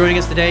thanks for joining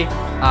us today.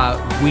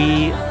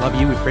 We love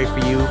you. We pray for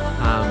you.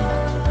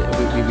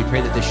 We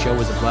pray that this show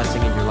was a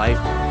blessing in your life.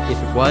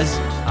 If it was,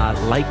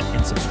 like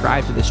and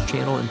subscribe to this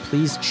channel, and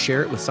please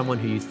share it with someone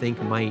who you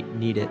think might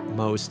need it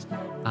most.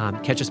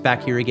 Catch us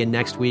back here again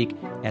next week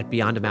at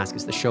Beyond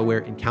Damascus, the show where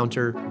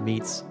encounter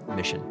meets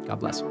mission. God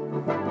bless.